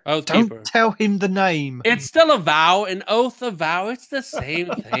 Oathkeeper. Don't Oathkeeper. tell him the name. It's still a vow, an oath, a vow. It's the same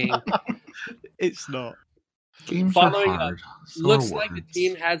thing. It's not. Games Following are up, hard. So Looks are like the words.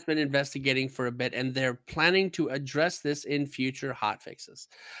 team has been investigating for a bit, and they're planning to address this in future hotfixes.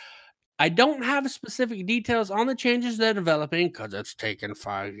 I don't have specific details on the changes they're developing because it's taken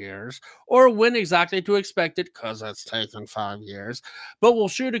 5 years, or when exactly to expect it because it's taken 5 years, but we'll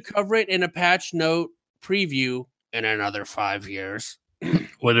sure to cover it in a patch note preview in another 5 years.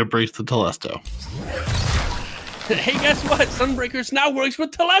 Way to break the Telesto. Hey, guess what? Sunbreakers now works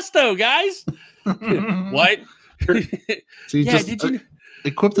with Telesto, guys. What? See, Yeah, just did you?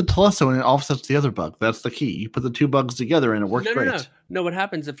 equip the Telesto and it offsets the other bug. That's the key. You put the two bugs together and it works great. No. What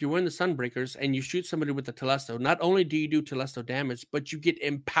happens if you're wearing the Sunbreakers and you shoot somebody with the Telesto? Not only do you do Telesto damage, but you get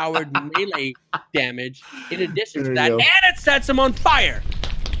empowered melee damage in addition to There you that, go. and it sets them on fire.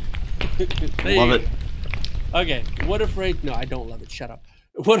 There Love you it. go. Okay, what if raids? No, I don't love it. Shut up.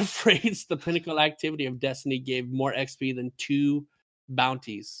 What if raids the pinnacle activity of Destiny gave more XP than 2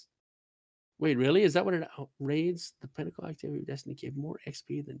 bounties? Wait, really? Is that what it raids? The pinnacle activity of Destiny gave more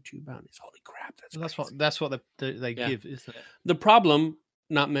XP than 2 bounties. Holy crap! That's what they Yeah. give, isn't it? The problem,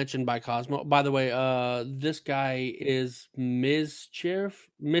 not mentioned by Cosmo. By the way, this guy is Mischief,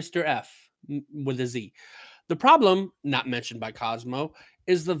 Mr. F with a Z. The problem, not mentioned by Cosmo,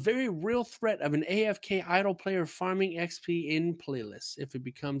 is the very real threat of an AFK idle player farming XP in playlists if it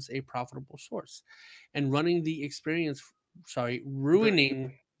becomes a profitable source, and ruining the experience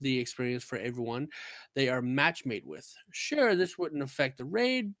for everyone they are matchmade with. Sure, this wouldn't affect the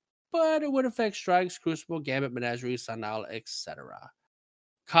raid, but it would affect Strikes, Crucible, Gambit, Menagerie, Sundial, etc.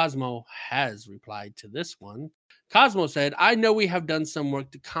 Cosmo has replied to this one. Cosmo said, I know we have done some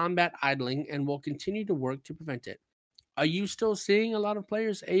work to combat idling and will continue to work to prevent it. Are you still seeing a lot of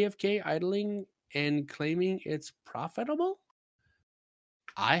players AFK idling and claiming it's profitable?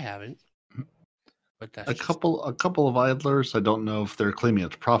 I haven't. But that's A couple of idlers. I don't know if they're claiming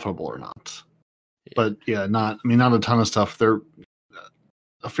it's profitable or not. Yeah. But yeah, not a ton of stuff. They're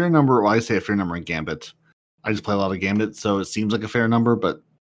a fair number. Well, I say a fair number in Gambit. I just play a lot of Gambit, so it seems like a fair number. But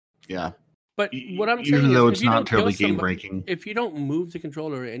yeah, But what I'm even saying though is, it's if you not don't kill terribly game somebody- breaking, if you don't move the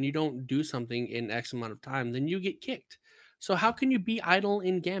controller and you don't do something in X amount of time, then you get kicked. So how can you be idle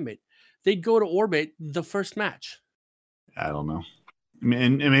in Gambit? They'd go to orbit the first match. I don't know. I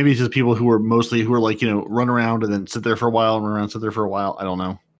mean, and maybe it's just people who are like, run around and then sit there for a while and run around, sit there for a while. I don't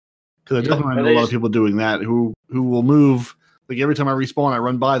know. Because I definitely know a lot of people doing that who will move. Like every time I respawn, I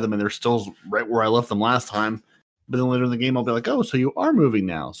run by them and they're still right where I left them last time. But then later in the game, I'll be like, oh, so you are moving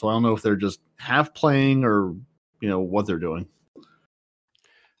now. So I don't know if they're just half playing or, what they're doing.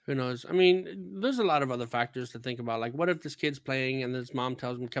 Who knows? I mean, there's a lot of other factors to think about. Like, what if this kid's playing and his mom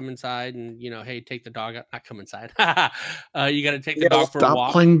tells him come inside and, hey, take the dog out. Not come inside. You got to take the dog for a Stop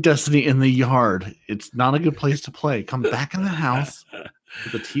walk. playing Destiny in the yard. It's not a good place to play. Come back in the house.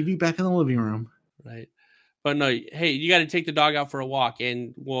 Put the TV back in the living room. Right. But no, hey, you got to take the dog out for a walk.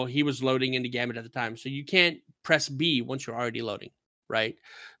 And, well, he was loading into Gambit at the time. So you can't press B once you're already loading. Right.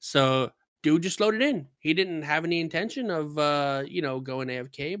 So dude just loaded in. He didn't have any intention of, going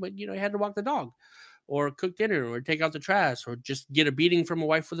AFK, but, he had to walk the dog or cook dinner or take out the trash or just get a beating from a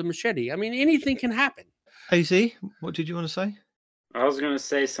wife with a machete. I mean, anything can happen. AZ, what did you want to say? I was going to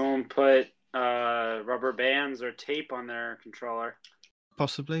say someone put rubber bands or tape on their controller.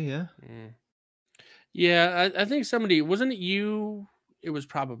 Possibly, yeah. Yeah, I think somebody, wasn't it you? It was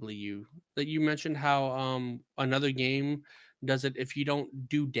probably you that you mentioned how another game does it. If you don't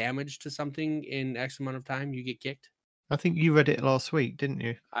do damage to something in X amount of time, you get kicked. I think you read it last week, didn't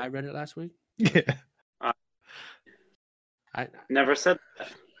you? I read it last week. Yeah. I Never said that.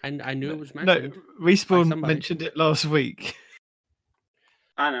 I knew it was mentioned. No, Respawn somebody. mentioned it last week.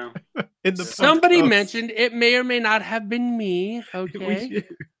 I know. In the Somebody podcast. mentioned it may or may not have been me. It was Okay. you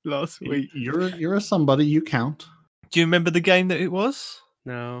last week. You're a somebody. You count. Do you remember the game that it was?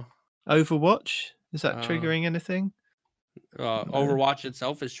 No. Overwatch? Is that Uh, triggering anything? Overwatch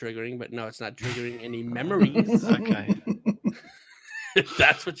itself is triggering, but no, it's not triggering any memories. Okay. If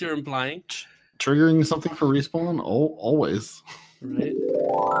that's what you're implying. Triggering something for Respawn? Always. Right.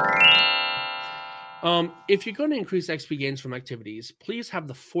 If you're going to increase XP gains from activities, please have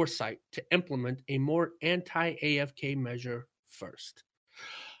the foresight to implement a more anti-AFK measure first.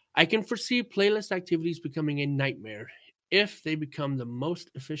 I can foresee playlist activities becoming a nightmare if they become the most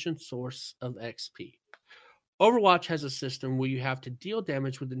efficient source of XP. Overwatch has a system where you have to deal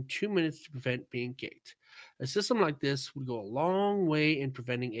damage within 2 minutes to prevent being kicked. A system like this would go a long way in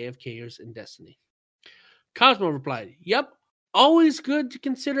preventing AFKers in Destiny. Cosmo replied, yep, always good to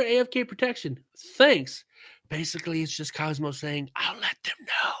consider AFK protection. Thanks. Basically, it's just Cosmo saying, "I'll let them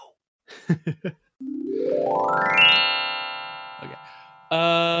know." Okay.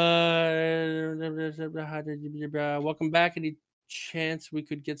 Welcome back. Any chance we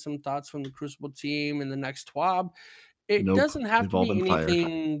could get some thoughts from the Crucible team in the next TWAB? It Nope, doesn't have they've to all be been fired.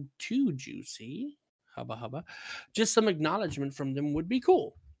 anything too juicy. Hubba hubba. Just some acknowledgement from them would be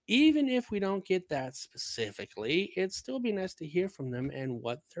cool. Even if we don't get that specifically, it'd still be nice to hear from them and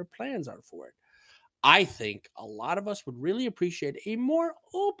what their plans are for it. I think a lot of us would really appreciate a more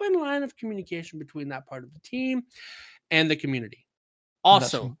open line of communication between that part of the team and the community. And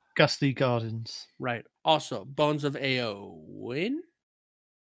that's Also, from Gusty Gardens. right. Also, Bones of AO win.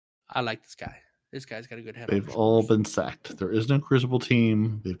 I like this guy. This guy's got a good head. on They've his all shoulders. been sacked. There is no Crucible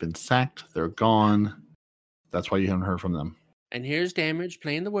team. They've been sacked. They're gone. That's why you haven't heard from them. And here's Damage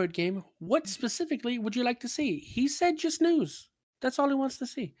playing the word game. What specifically would you like to see? He said just news. That's all he wants to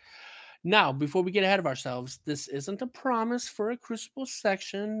see. Now, before we get ahead of ourselves, this isn't a promise for a Crucible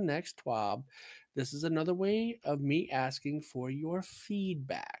section next TWAB. This is another way of me asking for your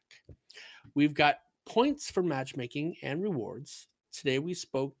feedback. We've got points for matchmaking and rewards. Today we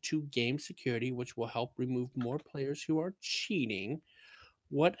spoke to game security, which will help remove more players who are cheating.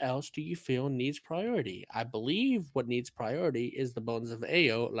 What else do you feel needs priority? I believe what needs priority is the Bones of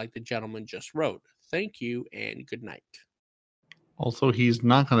AO, like the gentleman just wrote. Thank you and good night. Also, he's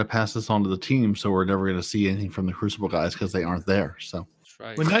not going to pass this on to the team, so we're never going to see anything from the Crucible guys because they aren't there. So That's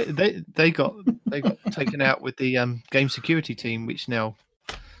right. Well, no, they got taken out with the game security team, which now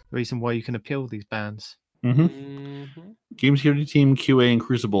the reason why you can appeal these bans. Mhm. Game security team, QA, and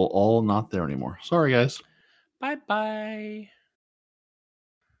Crucible all not there anymore. Sorry, guys. Bye-bye.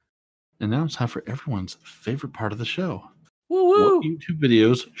 And now it's time for everyone's favorite part of the show. Woo-woo. What YouTube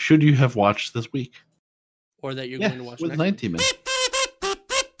videos should you have watched this week? Or that you're Yeah, going to watch With next Night week. Demon.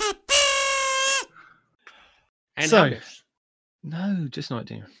 And So- Hounders. No, just not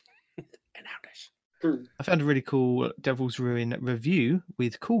doing. And Hounders. I found a really cool Devil's Ruin review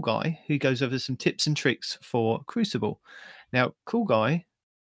with Cool Guy, who goes over some tips and tricks for Crucible. Now, Cool Guy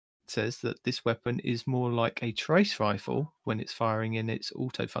says that this weapon is more like a trace rifle when it's firing in its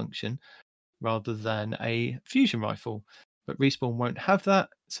auto function rather than a fusion rifle. But Respawn won't have that,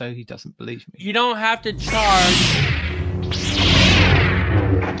 so he doesn't believe me. You don't have to charge.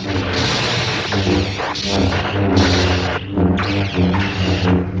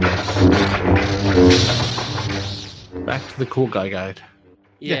 Back to the Cool Guy guide.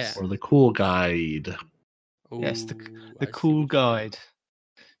 Yeah. Yes. Or the Cool Guide. Yes, Ooh, The I see Cool what you- Guide.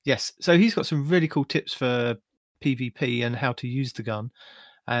 Yes, so he's got some really cool tips for PvP and how to use the gun.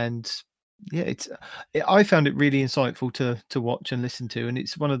 And yeah, I found it really insightful to watch and listen to, and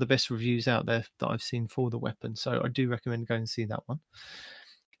it's one of the best reviews out there that I've seen for the weapon. So I do recommend going and see that one.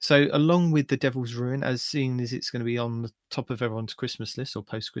 So along with the Devil's Ruin, as seeing as it's going to be on the top of everyone's Christmas list or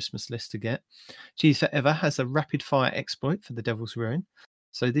post-Christmas list to get, Cheese Forever has a rapid fire exploit for the Devil's Ruin.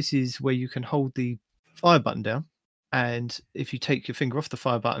 So this is where you can hold the fire button down, and if you take your finger off the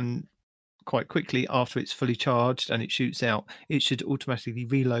fire button quite quickly after it's fully charged and it shoots out, it should automatically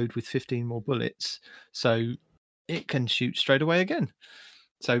reload with 15 more bullets, so it can shoot straight away again.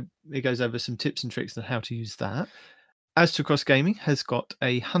 So it goes over some tips and tricks on how to use that. As to Cross Gaming has got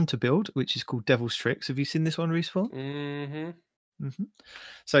a hunter build which is called Devil's Tricks. Have you seen this one, Respawn? Mhm.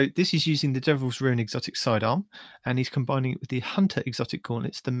 So this is using the Devil's Ruin exotic sidearm, and he's combining it with the Hunter exotic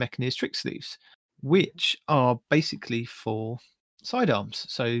gauntlets, the Mechanier's Trick Sleeves, which are basically for sidearms.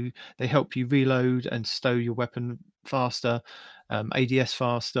 So they help you reload and stow your weapon faster, ADS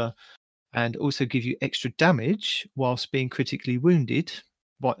faster, and also give you extra damage whilst being critically wounded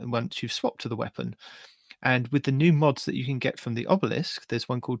once you've swapped to the weapon. And with the new mods that you can get from the Obelisk, there's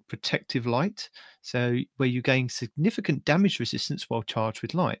one called Protective Light, so where you gain significant damage resistance while charged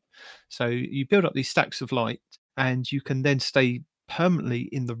with light. So you build up these stacks of light, and you can then stay permanently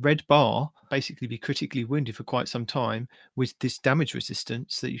in the red bar, basically be critically wounded for quite some time with this damage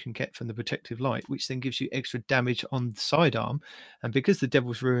resistance that you can get from the Protective Light, which then gives you extra damage on the sidearm. And because the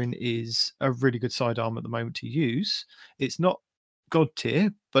Devil's Ruin is a really good sidearm at the moment to use, it's not God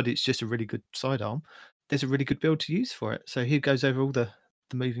tier, but it's just a really good sidearm. There's a really good build to use for it. So he goes over all the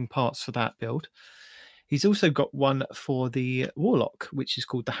moving parts for that build. He's also got one for the Warlock, which is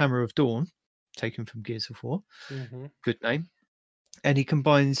called the Hammer of Dawn, taken from Gears of War. Mhm. Good name. And he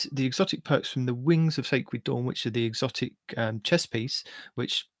combines the exotic perks from the Wings of Sacred Dawn, which are the exotic chest piece,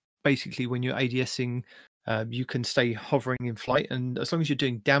 which basically when you're ADSing, you can stay hovering in flight. And as long as you're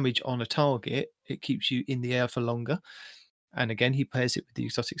doing damage on a target, it keeps you in the air for longer. And again, he pairs it with the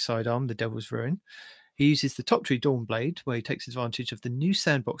exotic sidearm, the Devil's Ruin. He uses the Top Tree Dawnblade, where he takes advantage of the new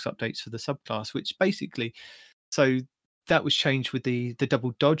sandbox updates for the subclass, which basically, so that was changed with the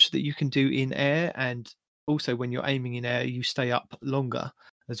double dodge that you can do in air, and also when you're aiming in air, you stay up longer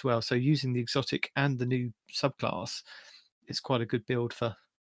as well. So using the exotic and the new subclass, it's quite a good build for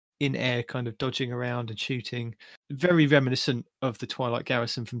in air kind of dodging around and shooting. Very reminiscent of the Twilight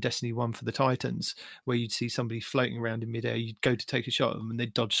Garrison from Destiny 1 for the Titans, where you'd see somebody floating around in midair, you'd go to take a shot at them and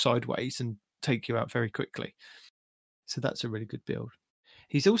they'd dodge sideways and take you out very quickly. So that's a really good build.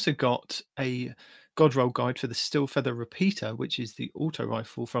 He's also got a God Roll guide for the Stillfeather Repeater, which is the auto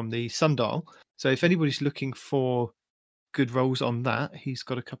rifle from the Sundial. So if anybody's looking for good rolls on that, he's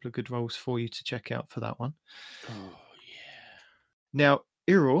got a couple of good rolls for you to check out for that one. Oh, yeah. Now,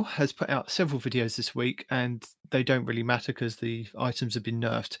 Iror has put out several videos this week, and they don't really matter because the items have been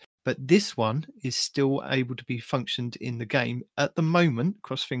nerfed. But this one is still able to be functioned in the game at the moment,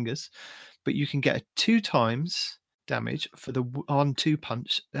 cross fingers. But you can get a 2 times damage for the 1-2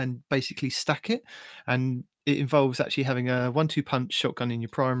 punch and basically stack it. And it involves actually having a 1-2 punch shotgun in your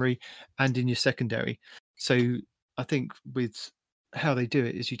primary and in your secondary. So I think with how they do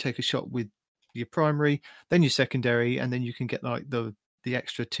it is you take a shot with your primary, then your secondary, and then you can get like the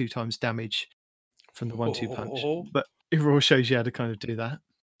extra 2 times damage from the 1-2 punch. But Iror shows you how to kind of do that.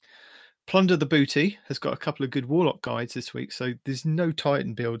 Plunder the Booty has got a couple of good Warlock guides this week, so there's no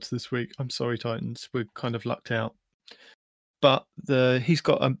Titan builds this week. I'm sorry, Titans, we're kind of lucked out. But he's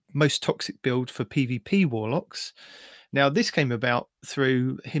got a most toxic build for PvP Warlocks. Now, this came about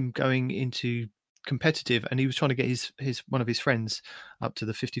through him going into competitive, and he was trying to get his one of his friends up to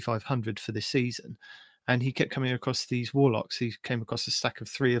the 5500 for this season. And he kept coming across these Warlocks. He came across a stack of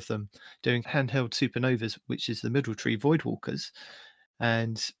 3 of them doing handheld Supernovas, which is the Middle Tree Voidwalkers,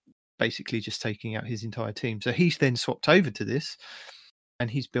 and basically just taking out his entire team. So he's then swapped over to this,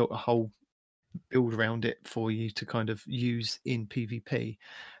 and he's built a whole build around it for you to kind of use in PvP.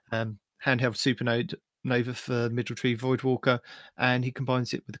 Handheld Supernova for Middle Tree Voidwalker, and he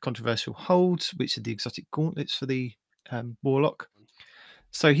combines it with the Controversial Holds, which are the exotic gauntlets for the Warlock.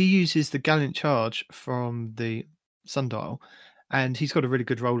 So he uses the Gallant Charge from the Sundial, and he's got a really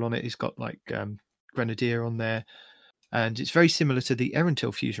good roll on it. He's got like Grenadier on there, and it's very similar to the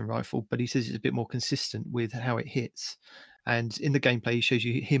Erentil fusion rifle, but he says it's a bit more consistent with how it hits. And in the gameplay, he shows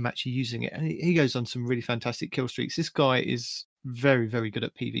you him actually using it, and he goes on some really fantastic kill streaks. This guy is very, very good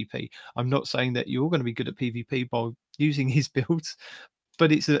at PvP. I'm not saying that you're going to be good at PvP by using his builds,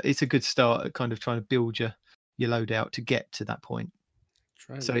 but it's a good start at kind of trying to build your loadout to get to that point.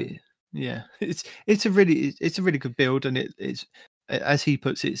 So yeah, it's a really good build, and it's, as he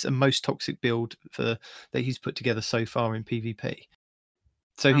puts it, it's a most toxic build that he's put together so far in PvP.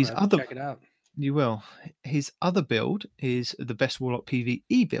 So check it out. You will. His other build is the best Warlock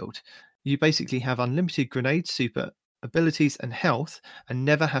PvE build. You basically have unlimited grenades, super abilities, and health, and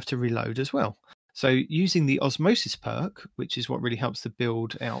never have to reload as well. So using the Osmosis perk, which is what really helps the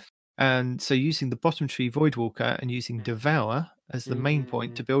build out, and so using the Bottom Tree Voidwalker and using Devour as the main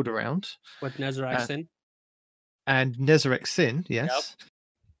point to build around. With Nezarec Sin. And Nezarec Sin, yes. Yep.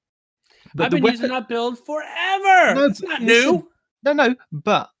 But I've been using that build forever. No, it's not new. No,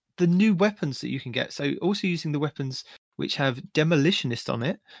 but the new weapons that you can get. So also using the weapons which have Demolitionist on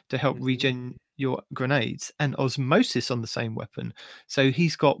it to help regen your grenades, and Osmosis on the same weapon. So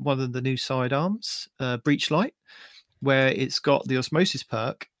he's got one of the new sidearms, Breach Light, where it's got the Osmosis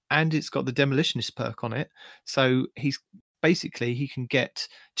perk and it's got the Demolitionist perk on it. So he can get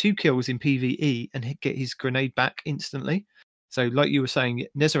 2 kills in PvE and get his grenade back instantly. So like you were saying,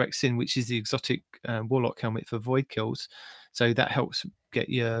 Nezarec Sin, which is the exotic Warlock helmet for void kills. So that helps get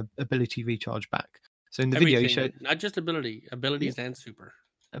your ability recharge back. So in the video, you showed not just abilities and super.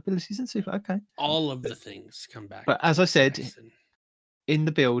 Abilities and super, okay. All of the things come back. But as I said, in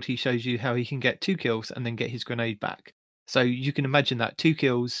the build, he shows you how he can get 2 kills and then get his grenade back. So you can imagine that 2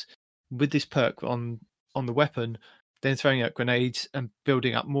 kills with this perk on the weapon, then throwing out grenades and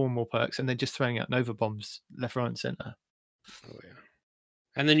building up more and more perks, and then just throwing out Nova bombs left, right, and center. Oh yeah,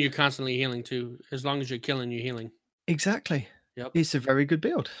 and then you're constantly healing too. As long as you're killing, you're healing. Exactly. Yep. It's a very good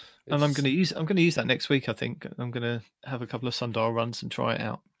build, and I'm going to use that next week. I think I'm going to have a couple of Sundial runs and try it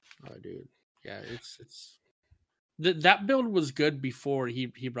out. Oh, dude, yeah, it's that build was good before he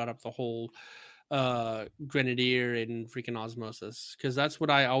brought up the whole Grenadier and freaking Osmosis, because that's what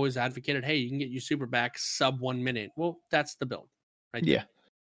I always advocated. Hey, you can get your super back sub 1 minute. Well, that's the build, right? Yeah,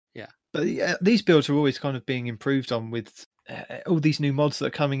 yeah. But these builds are always kind of being improved on with all these new mods that are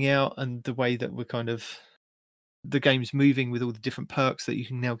coming out, and the way that we're kind of the game's moving with all the different perks that you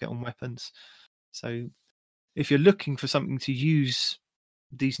can now get on weapons. So if you're looking for something to use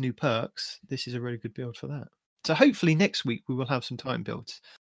these new perks, this is a really good build for that. So hopefully next week we will have some Titan builds.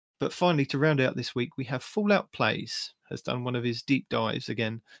 But finally, to round out this week, we have Fallout Plays has done one of his deep dives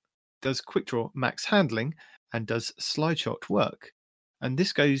again, does quick draw max handling, and does slide shot work. And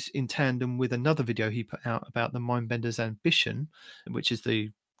this goes in tandem with another video he put out about the Mindbender's Ambition, which is the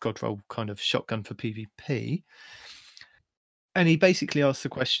Godroll kind of shotgun for PvP. And he basically asks the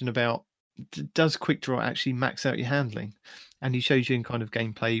question about, does quick draw actually max out your handling? And he shows you in kind of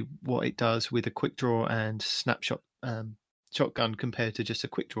gameplay what it does with a quick draw and snapshot shotgun compared to just a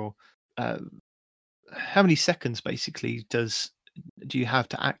quick draw. How many seconds basically do you have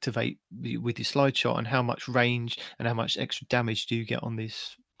to activate with your slide shot, and how much range and how much extra damage do you get on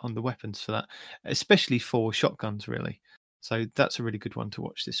the weapons for that, especially for shotguns, really? So that's a really good one to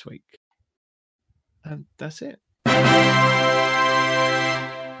watch this week. And that's it. We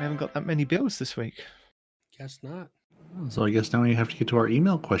haven't got that many builds this week. Guess not. So I guess now we have to get to our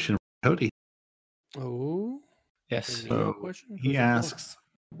email question from Cody. Oh, Yes. So question? he Who's it for? asks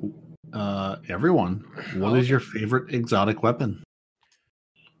everyone, what is your favorite exotic weapon?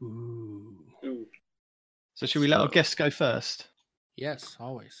 Ooh. Ooh. So should we let our guests go first? Yes,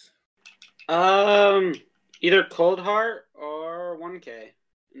 always. Either Cold Heart or 1K.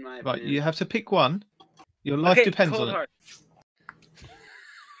 In my Right, opinion. you have to pick one. Your life Okay, depends Cold on Heart.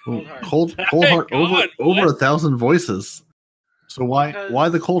 Ooh, Cold Heart. Cold Heart Go on, over what? 1,000 voices. So why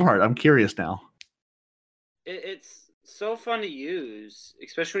Because- the Cold Heart? I'm curious now. It's so fun to use,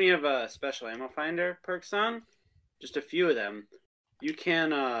 especially when you have a special ammo finder perks on. Just a few of them. You can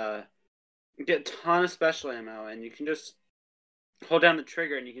get a ton of special ammo, and you can just hold down the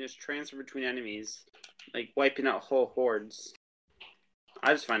trigger, and you can just transfer between enemies, like wiping out whole hordes.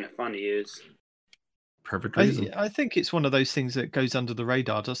 I just find it fun to use. Perfect reason. I think it's one of those things that goes under the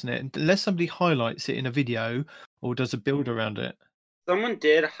radar, doesn't it? Unless somebody highlights it in a video or does a build around it. Someone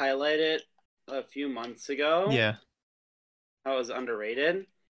did highlight it a few months ago. Yeah. How it was underrated,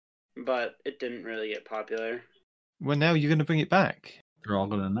 but it didn't really get popular. Well, now you're going to bring it back. They're all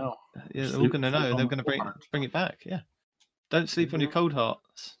going to know. Yeah, they're all Sleep- going to sleep know. on They're the going to Cold Heart. bring it back. Yeah. Don't sleep on your cold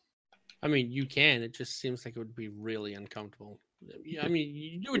hearts. I mean, you can. It just seems like it would be really uncomfortable. I mean,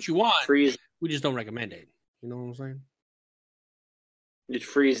 you do what you want. Freeze. We just don't recommend it. You know what I'm saying? You'd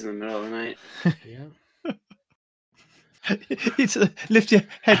freeze in the middle of the night. Yeah. It's lift your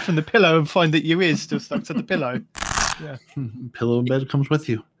head from the pillow and find that your ear's still stuck to the pillow. Pillow in bed comes with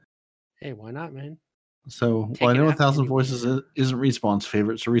you. Hey, why not, man? So, Take well, I it know out 1,000 when you voices isn't Respawn's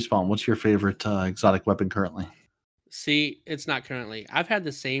favorite. So, Respawn, what's your favorite exotic weapon currently? See, it's not currently. I've had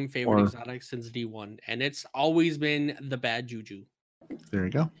the same favorite Or- exotic since D1, and it's always been the bad juju. There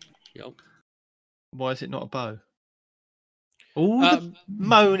you go. Yep. Why is it not a bow? All the Um,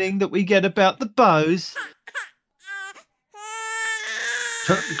 moaning that we get about the bows.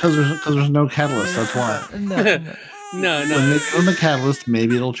 Because there's no catalyst. That's why. No. no, When no. they put on the catalyst,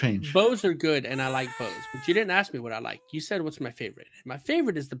 maybe it'll change. Bows are good, and I like bows. But you didn't ask me what I like. You said what's my favorite. My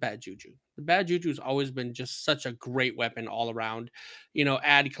favorite is the bad juju. The bad juju has always been just such a great weapon all around. You know,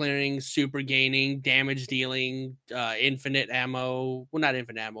 ad clearing, super gaining, damage dealing, infinite ammo. Well, not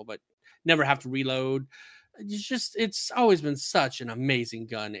infinite ammo, but never have to reload. It's always been such an amazing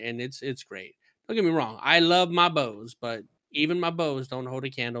gun, and it's great. Don't get me wrong. I love my bows, but even my bows don't hold a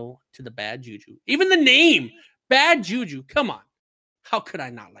candle to the bad juju. Even the name, bad juju. Come on. How could I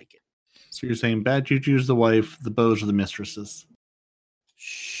not like it? So you're saying bad juju's the wife, the bows are the mistresses.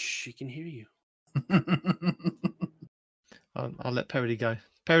 Shh, she can hear you. I'll let Parody go.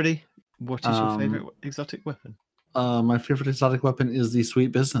 Parody, what is your favorite exotic weapon? My favorite exotic weapon is the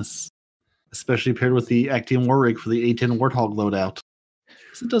Sweet Business, especially paired with the Actium War Rig for the A10 Warthog loadout.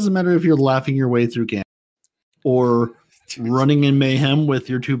 'Cause it doesn't matter if you're laughing your way through game or running in mayhem with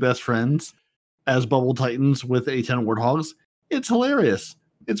your two best friends as Bubble Titans with A10 Warthogs. It's hilarious.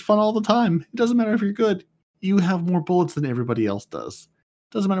 It's fun all the time. It doesn't matter if you're good. You have more bullets than everybody else does.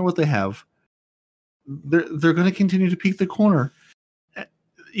 Doesn't matter what they have. They're going to continue to peek the corner.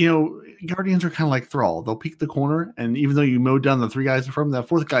 You know, Guardians are kind of like Thrall. They'll peek the corner, and even though you mowed down the three guys in front of them, that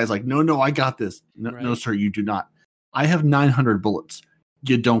fourth guy is like, no, I got this. No, Right. no, sir, you do not. I have 900 bullets.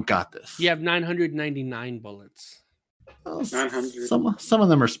 You don't got this. You have 999 bullets. Well, 900. Some of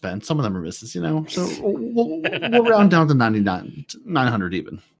them are spent. Some of them are misses, you know. So we'll round down to 99, 900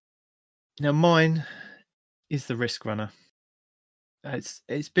 even. Now mine is the Risk Runner.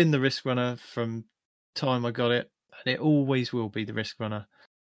 It's been the Risk Runner from time I got it, and it always will be the Risk Runner.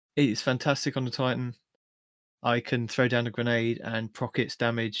 It's fantastic on the Titan. I can throw down a grenade and proc its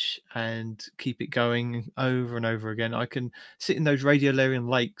damage and keep it going over and over again. I can sit in those Radiolarian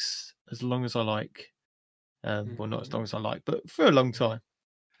lakes as long as I like. Well, not as long as I like, but for a long time.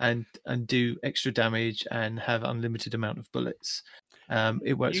 and do extra damage and have unlimited amount of bullets.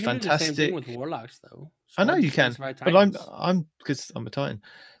 It works You can do the fantastic. same thing with warlocks, though. I know Swords you can, against right but titans. I'm because I'm a Titan,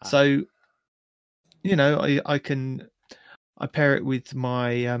 Ah. so you know I pair it with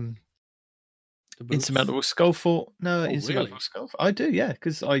my The boots. insurmountable skullfort. No, Oh, insurmountable really? skullfort. I do, yeah,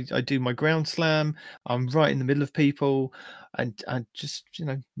 because I do my ground slam. I'm right in the middle of people, and just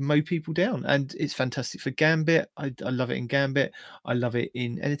mow people down, and it's fantastic for Gambit. I love it in Gambit. I love it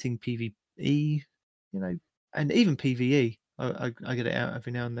in anything PvE, and even PvE. I get it out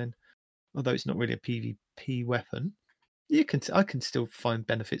every now and then, although it's not really a PvP weapon. I can still find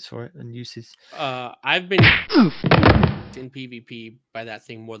benefits for it and uses. I've been in PvP by that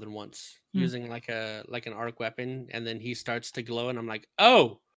thing more than once, using like an arc weapon, and then he starts to glow, and I'm like,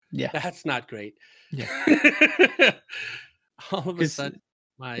 oh, Yeah, that's not great. Yeah. All of a 'Cause sudden,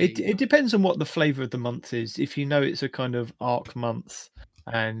 it depends on what the flavor of the month is. If you know it's a kind of arc month,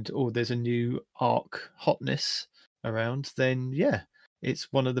 or there's a new arc hotness around, then yeah,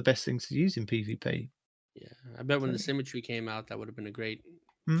 it's one of the best things to use in PvP. yeah, I bet when the symmetry came out, that would have been a great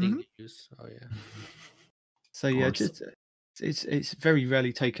Mhm. thing to use. Oh yeah. So yeah, course. just it's very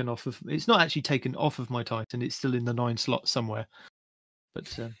rarely taken off of. It's not actually taken off of my Titan. It's still in the 9 slot somewhere.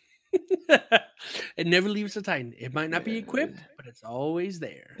 But It never leaves the Titan. It might not be equipped, but it's always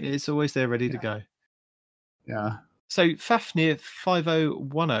there. it's always there, ready to go. Yeah. So Fafnir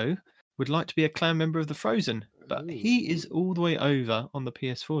 5010 would like to be a clan member of the Frozen, but he is all the way over on the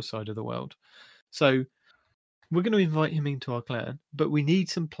PS4 side of the world. So we're going to invite him into our clan, but we need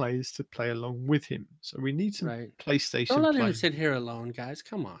some players to play along with him. So we need some Right. PlayStation Don't let him players. sit here alone, guys.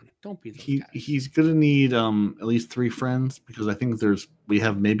 Come on. Don't be those guys. He's gonna need at least 3 friends because I think we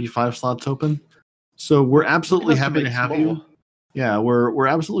have maybe 5 slots open. So we're absolutely have to happy to make have some you. more. Yeah, we're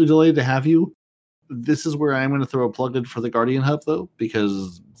absolutely delighted to have you. This is where I'm going to throw a plug in for the Guardian Hub though,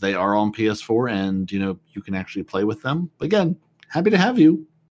 because they are on PS4 and you can actually play with them. Again, happy to have you.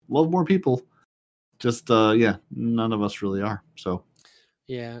 Love more people. Just none of us really are. So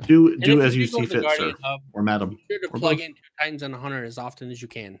Yeah. do And if as you go see to the fit, Guardian sir Hub, or madam. be sure to or plug both. in 2 Titans and a Hunter as often as you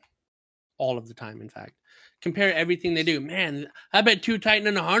can. All of the time, in fact. Compare everything they do. Man, I bet 2 Titan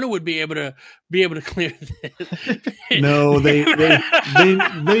and a Hunter would be able to clear this. No, they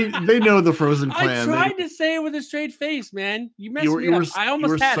know the Frozen I clan. tried to say it with a straight face, man. You messed me you up. were, I you almost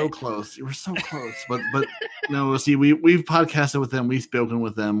were had so it. close. You were so close. But no, see, we've podcasted with them. We've spoken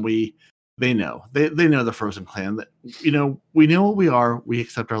with them. They know. They know the Frozen clan. That we know what we are. We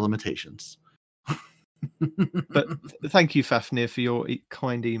accept our limitations. But thank you, Fafnir, for your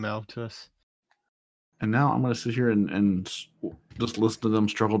kind email to us. And now I'm going to sit here and just listen to them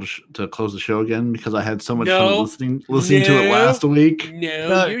struggle to close the show again because I had so much No. fun listening to it No. last week.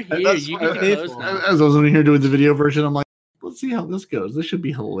 No, you're here. That's You why- get to close now. As I was in here doing the video version, I'm like, let's see how this goes. This should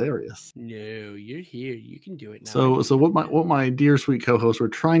be hilarious. No, you're here. You can do it now. So what my dear sweet co-hosts were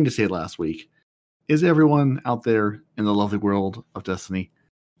trying to say last week is everyone out there in the lovely world of Destiny,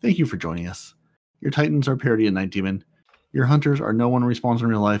 thank you for joining us. Your Titans are Parody and Night Demon. Your Hunters are No One Responds in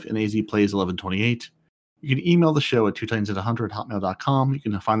Real Life and AZ Plays 1128. You can email the show at 2titansandahunter@hotmail.com. You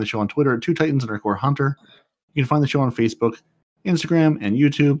can find the show on Twitter at 2titans_hunter. You can find the show on Facebook, Instagram, and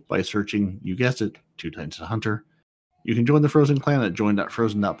YouTube by searching, you guessed it, 2 Titans and a Hunter. You can join the Frozen clan at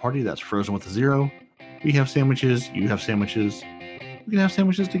join.frozen.party. That's Frozen with a 0. We have sandwiches. You have sandwiches. We can have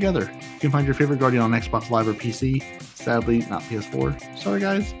sandwiches together. You can find your favorite Guardian on Xbox Live or PC. Sadly, not PS4. Sorry,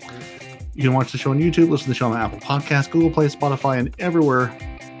 guys. You can watch the show on YouTube, listen to the show on Apple Podcasts, Google Play, Spotify, and everywhere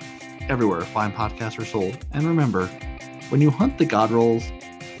fine podcasts are sold. And remember, when you hunt the god rolls,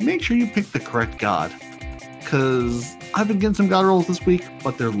 make sure you pick the correct god. Because I've been getting some god rolls this week,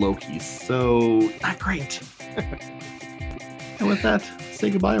 but they're low-keys, so not great. And with that,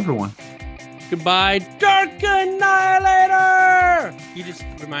 say goodbye, everyone. Goodbye, Dark Annihilator! You just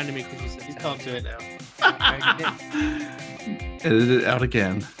reminded me because you said You can't do it now. Edit it out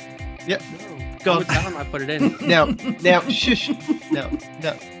again. Yep. Go Go on. Tell him I put it in. Now, shush. No.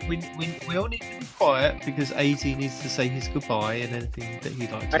 We all need to be quiet because AZ needs to say his goodbye and anything that he'd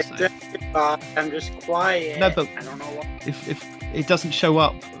like I to say. said goodbye. I'm just quiet. No, but- I don't know what. If it doesn't show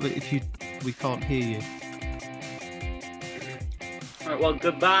up, we can't hear you. All right, well,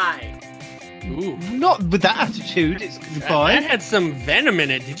 goodbye. Ooh. Not with that attitude. It's That goodbye. had some venom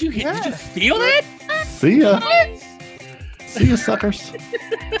in it. Did you feel that? See ya. See ya, suckers.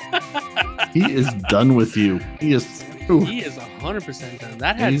 He is done with you. He is through. He is 100% done.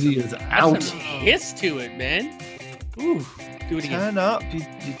 That had Easy some, is had out. some hiss to it, man. Ooh. Do it again. Turn up. You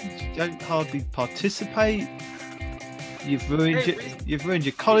don't hardly participate. You've ruined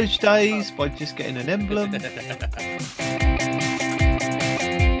your college days by just getting an emblem.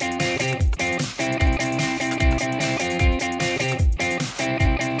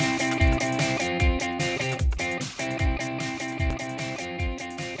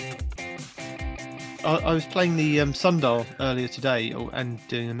 I was playing the Sundial earlier today and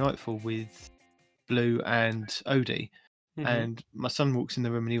doing a Nightfall with Blue and Odie, Mhm. and my son walks in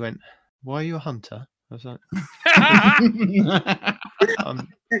the room and he went, "Why are you a hunter?" I was like,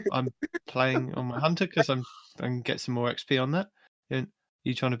 I'm playing on my hunter because I can get some more XP on that. And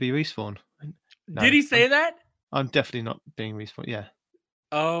you trying to be respawn? No, Did he say that? I'm definitely not being respawn. Yeah.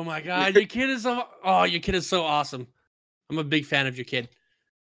 Oh my god, your kid is so awesome. I'm a big fan of your kid.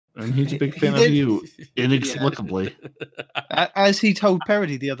 And he's a big He fan of did. you, inexplicably. As he told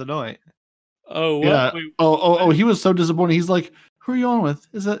Parody the other night. Oh what? Yeah. Wait, Oh, he was so disappointed. He's like, "Who are you on with?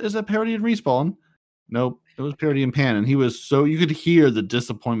 Is that Parody and Respawn?" Nope, it was Parody and Pan, and he was so you could hear the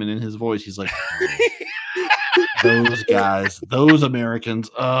disappointment in his voice. He's like, "Those guys, those Americans.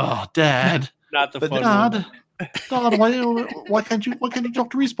 Oh, Dad, not the But fun one. Dad, why can't you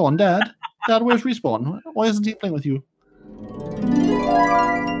talk to Respawn, Dad? Dad, where's Respawn? Why isn't he playing with you?"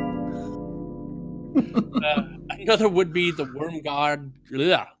 Another would be the worm god.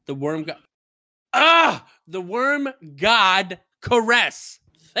 Ugh, the worm god. The worm god caress.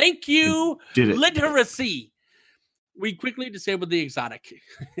 Thank you. Did it? Literacy. We quickly disabled the exotic.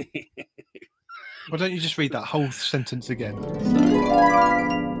 Why don't you just read that whole sentence again?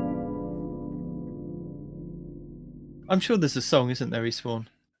 I'm sure there's a song, isn't there, Respawn?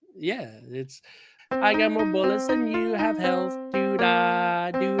 Yeah, it's I got more bullets than you have health. Doo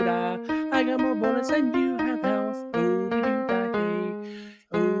da, doo da. I got more bullets than you have health. Oh, doo da day.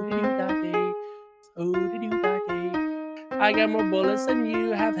 Oh, doo da day. Oh, doo da day. I got more bullets than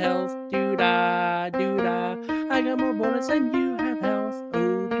you have health. Doo da, doo da. I got more bullets than you have health.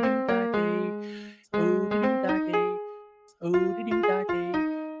 Oh, doo da day. Oh, doo da day. Oh, doo da day.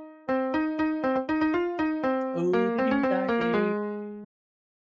 Oh, doo da day.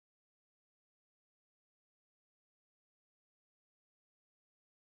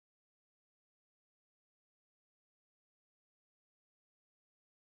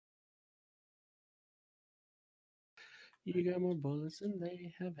 You got more bullets than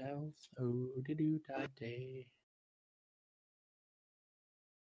they have health. Oh, doo da day.